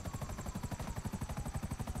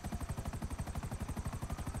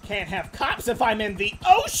 Can't have cops if I'm in the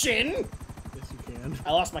ocean. Yes, you can. man.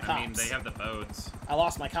 I lost my cops. I mean, they have the boats. I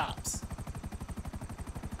lost my cops.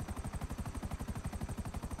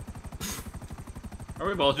 Are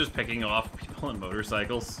we both just picking off people on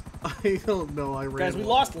motorcycles? I don't know. I ran. Guys, we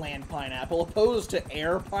lost land pineapple opposed to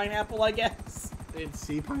air pineapple, I guess. And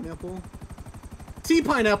sea pineapple. Sea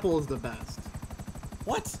pineapple is the best.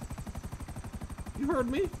 What? You heard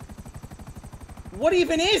me. What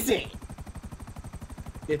even is it?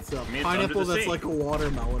 It's a I mean, it's pineapple under the that's sea. like a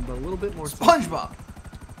watermelon, but a little bit more. SpongeBob.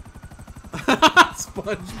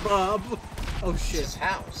 SpongeBob. Oh It's shit! his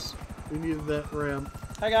house. We needed that ramp.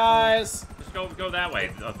 Hi, guys. Just go that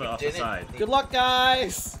way, off the Didn't- side. Good luck,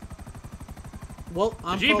 guys. Well, The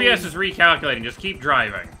I'm GPS is recalculating. Just keep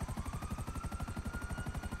driving.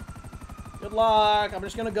 Good luck. I'm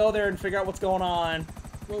just gonna go there and figure out what's going on.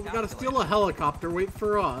 Well, we gotta steal a helicopter. Wait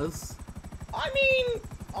for us. I mean,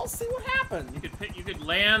 I'll see what happens. You could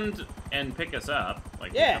land and pick us up,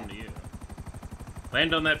 like Yeah. we come to you.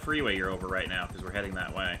 Land on that freeway you're over right now, because we're heading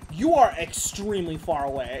that way. You are extremely far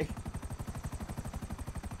away.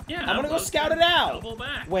 Yeah, I'm gonna go let's scout it out. Double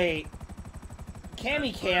back. Wait.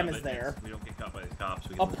 Cammy That's Cam fine, is but there. We don't get caught by these cops.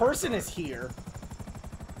 We A can move person our is car. here.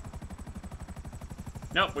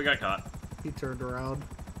 Nope, we got caught. He turned around.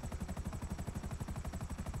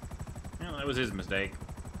 Yeah, that was his mistake.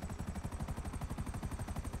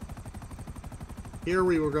 Here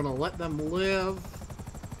we were gonna let them live.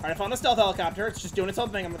 Alright, I found the stealth helicopter. It's just doing its own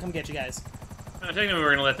thing. I'm gonna come get you guys. Technically, we're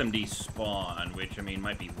gonna let them despawn, which I mean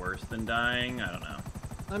might be worse than dying. I don't know.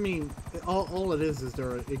 I mean, all it is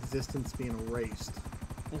their existence being erased.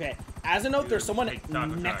 Okay. As a note, there's someone Hey,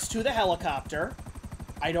 taco next truck. to the helicopter.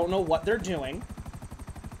 I don't know what they're doing.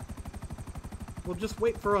 Well, just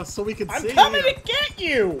wait for us so we can I'm see. coming to get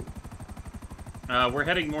you! We're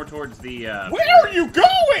heading more towards the. Where are you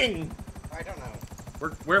going? I don't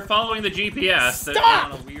know. We're following the GPS. That's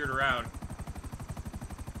Stop! on a weird route.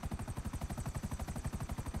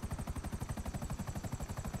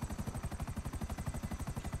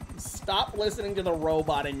 Stop listening to the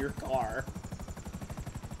robot in your car.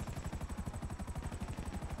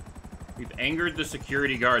 We've angered the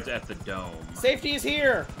security guards at the dome. Safety is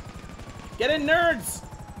here! Get in, nerds!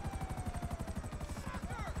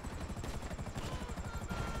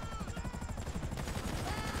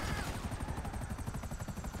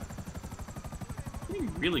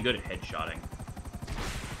 I'm really good at headshotting.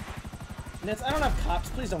 Nitz, I don't have cops.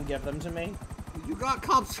 Please don't give them to me. You got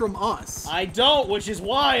cops from us. I don't, which is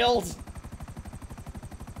wild.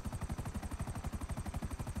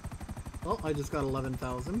 Oh, I just got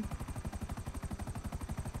 11,000.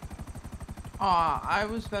 Aw, I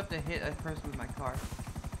was about to hit a person with my car.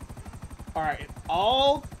 Alright,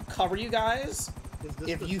 I'll cover you guys Is this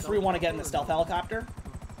if the you stealth three want to get in the chopper stealth or no? helicopter.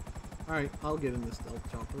 Alright, I'll get in the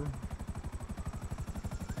stealth chopper.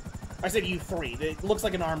 I said you three. It looks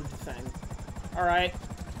like an armed thing. Alright,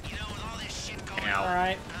 You know, with all this shit going Ow. on,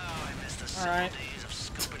 alright, oh, I miss the alright. simple days of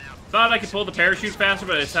scooping out. Thought I could pull the parachute faster,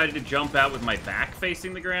 but I decided to jump out with my back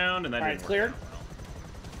facing the ground, and that Alright, didn't cleared. work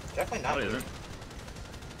out Definitely well. not. What is it?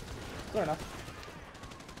 Clear enough.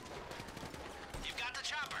 You've got the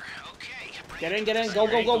chopper. Okay. bring Get it in, to get the in. Go,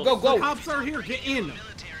 go, go, go, The go. cops are here. Get in.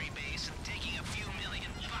 military base and taking a few $1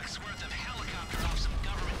 million worth of helicopter off some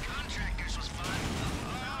government contractors was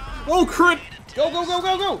fun. Oh, crit! Go, go, go,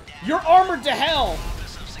 go, go. You're armored to hell.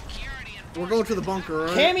 Office of Security and We're going to the bunker,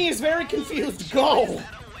 right? Cammy is very confused. Go.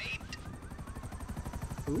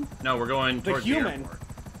 No, we're going The towards human. the airport.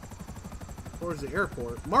 Where's the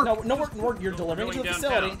airport? Mark! No, no, you're delivering Going to a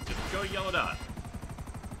downtown. facility. Just go yellow dot.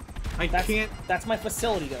 I can't That's my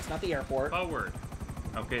facility, Ghost, not the airport. Forward.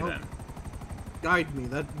 Okay Oh. then. guide me.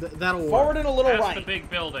 That'll Forward work. and a little Past right. the big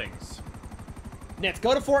buildings. Nitz,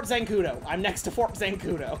 go to Fort Zancudo. I'm next to Fort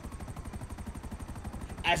Zancudo.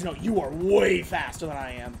 As you know, you are way faster than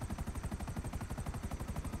I am.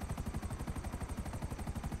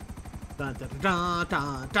 Dun, dun, dun,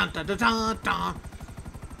 dun, dun, dun, dun, dun, dun.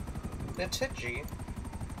 It's hit G.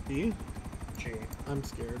 See? G. I'm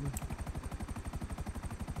scared.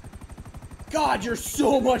 God, you're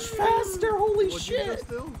so much faster. Holy What'd you shit. just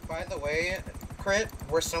do? By the way, Crit,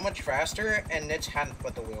 we're so much faster, and Nitz hadn't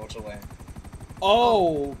put the wheels away.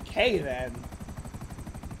 Okay, then.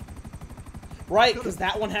 Right, because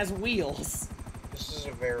that one has wheels. This is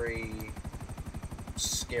a very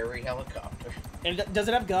scary helicopter. And does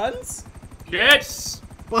it have guns? Shit!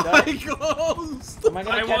 By Ghost! Am I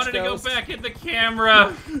gonna I catch wanted to go Ghost? back in the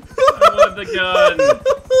camera. I want the gun.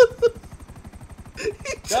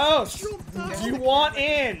 Ghost, do you want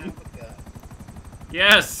in?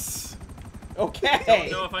 Yes. I Okay.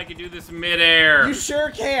 don't know if I can do this midair. You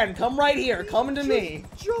sure can. Come right here. Come to me.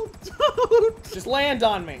 Jumped out! Just land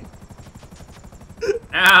on me.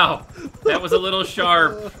 Ow! That was a little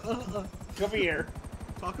sharp. Come here.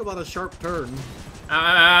 Talk about a sharp turn.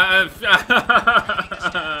 It's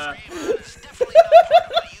definitely not part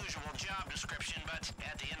of my usual job description, but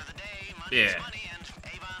at the end of the day, money is Yeah. money, and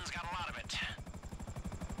Avon's got a lot of it.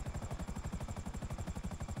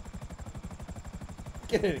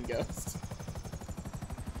 Get in, Ghost.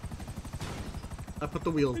 I put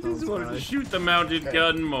the wheels I down. just wanted to Sky. shoot the mounted Okay.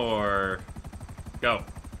 gun more. Go.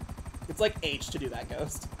 It's like H to do that,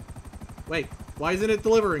 Ghost. Wait, why isn't it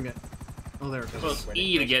delivering it? Oh, there it Well, goes. it's When it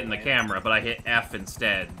E to goes get in the away. camera, but I hit F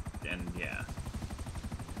instead, and yeah.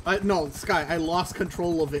 No, Sky, I lost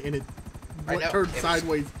control of it and it I know, turned it was-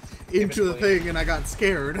 sideways it into the was weird. thing and I got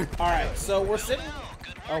scared. Alright, so we're sitting... Well,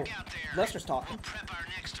 good Oh, work out there. Lester's talking. We'll prep our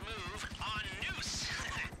next move on Noose.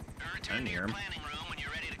 Return I to hear your him. planning room when you're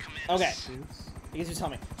ready to commence. Okay. You guys tell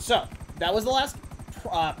me. So, that was the last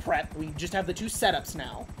prep. We just have the 2 setups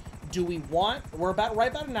now. Do we want... We're right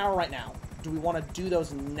about an hour right now. Do we want to do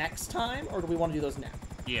those next time, or do we want to do those now?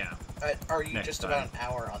 Yeah. Are you Next just time. about an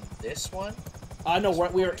hour on this one? No,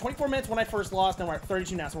 we were at 24 minutes when I first lost, and we're at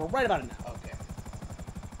 32 now, so we're right about an hour. Okay.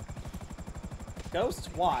 Ghost,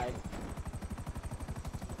 why?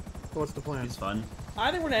 So what's the plan? It's fun. I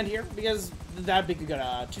think we're gonna end here, because that'd be a good,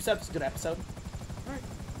 2 setups, a good episode.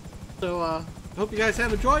 So, hope you guys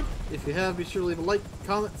have enjoyed. If you have, be sure to leave a like,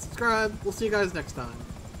 comment, subscribe. We'll see you guys next time.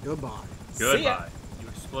 Goodbye. See ya. Goodbye. You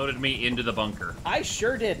exploded me into the bunker. I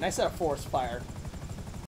sure did, and I set a forest fire.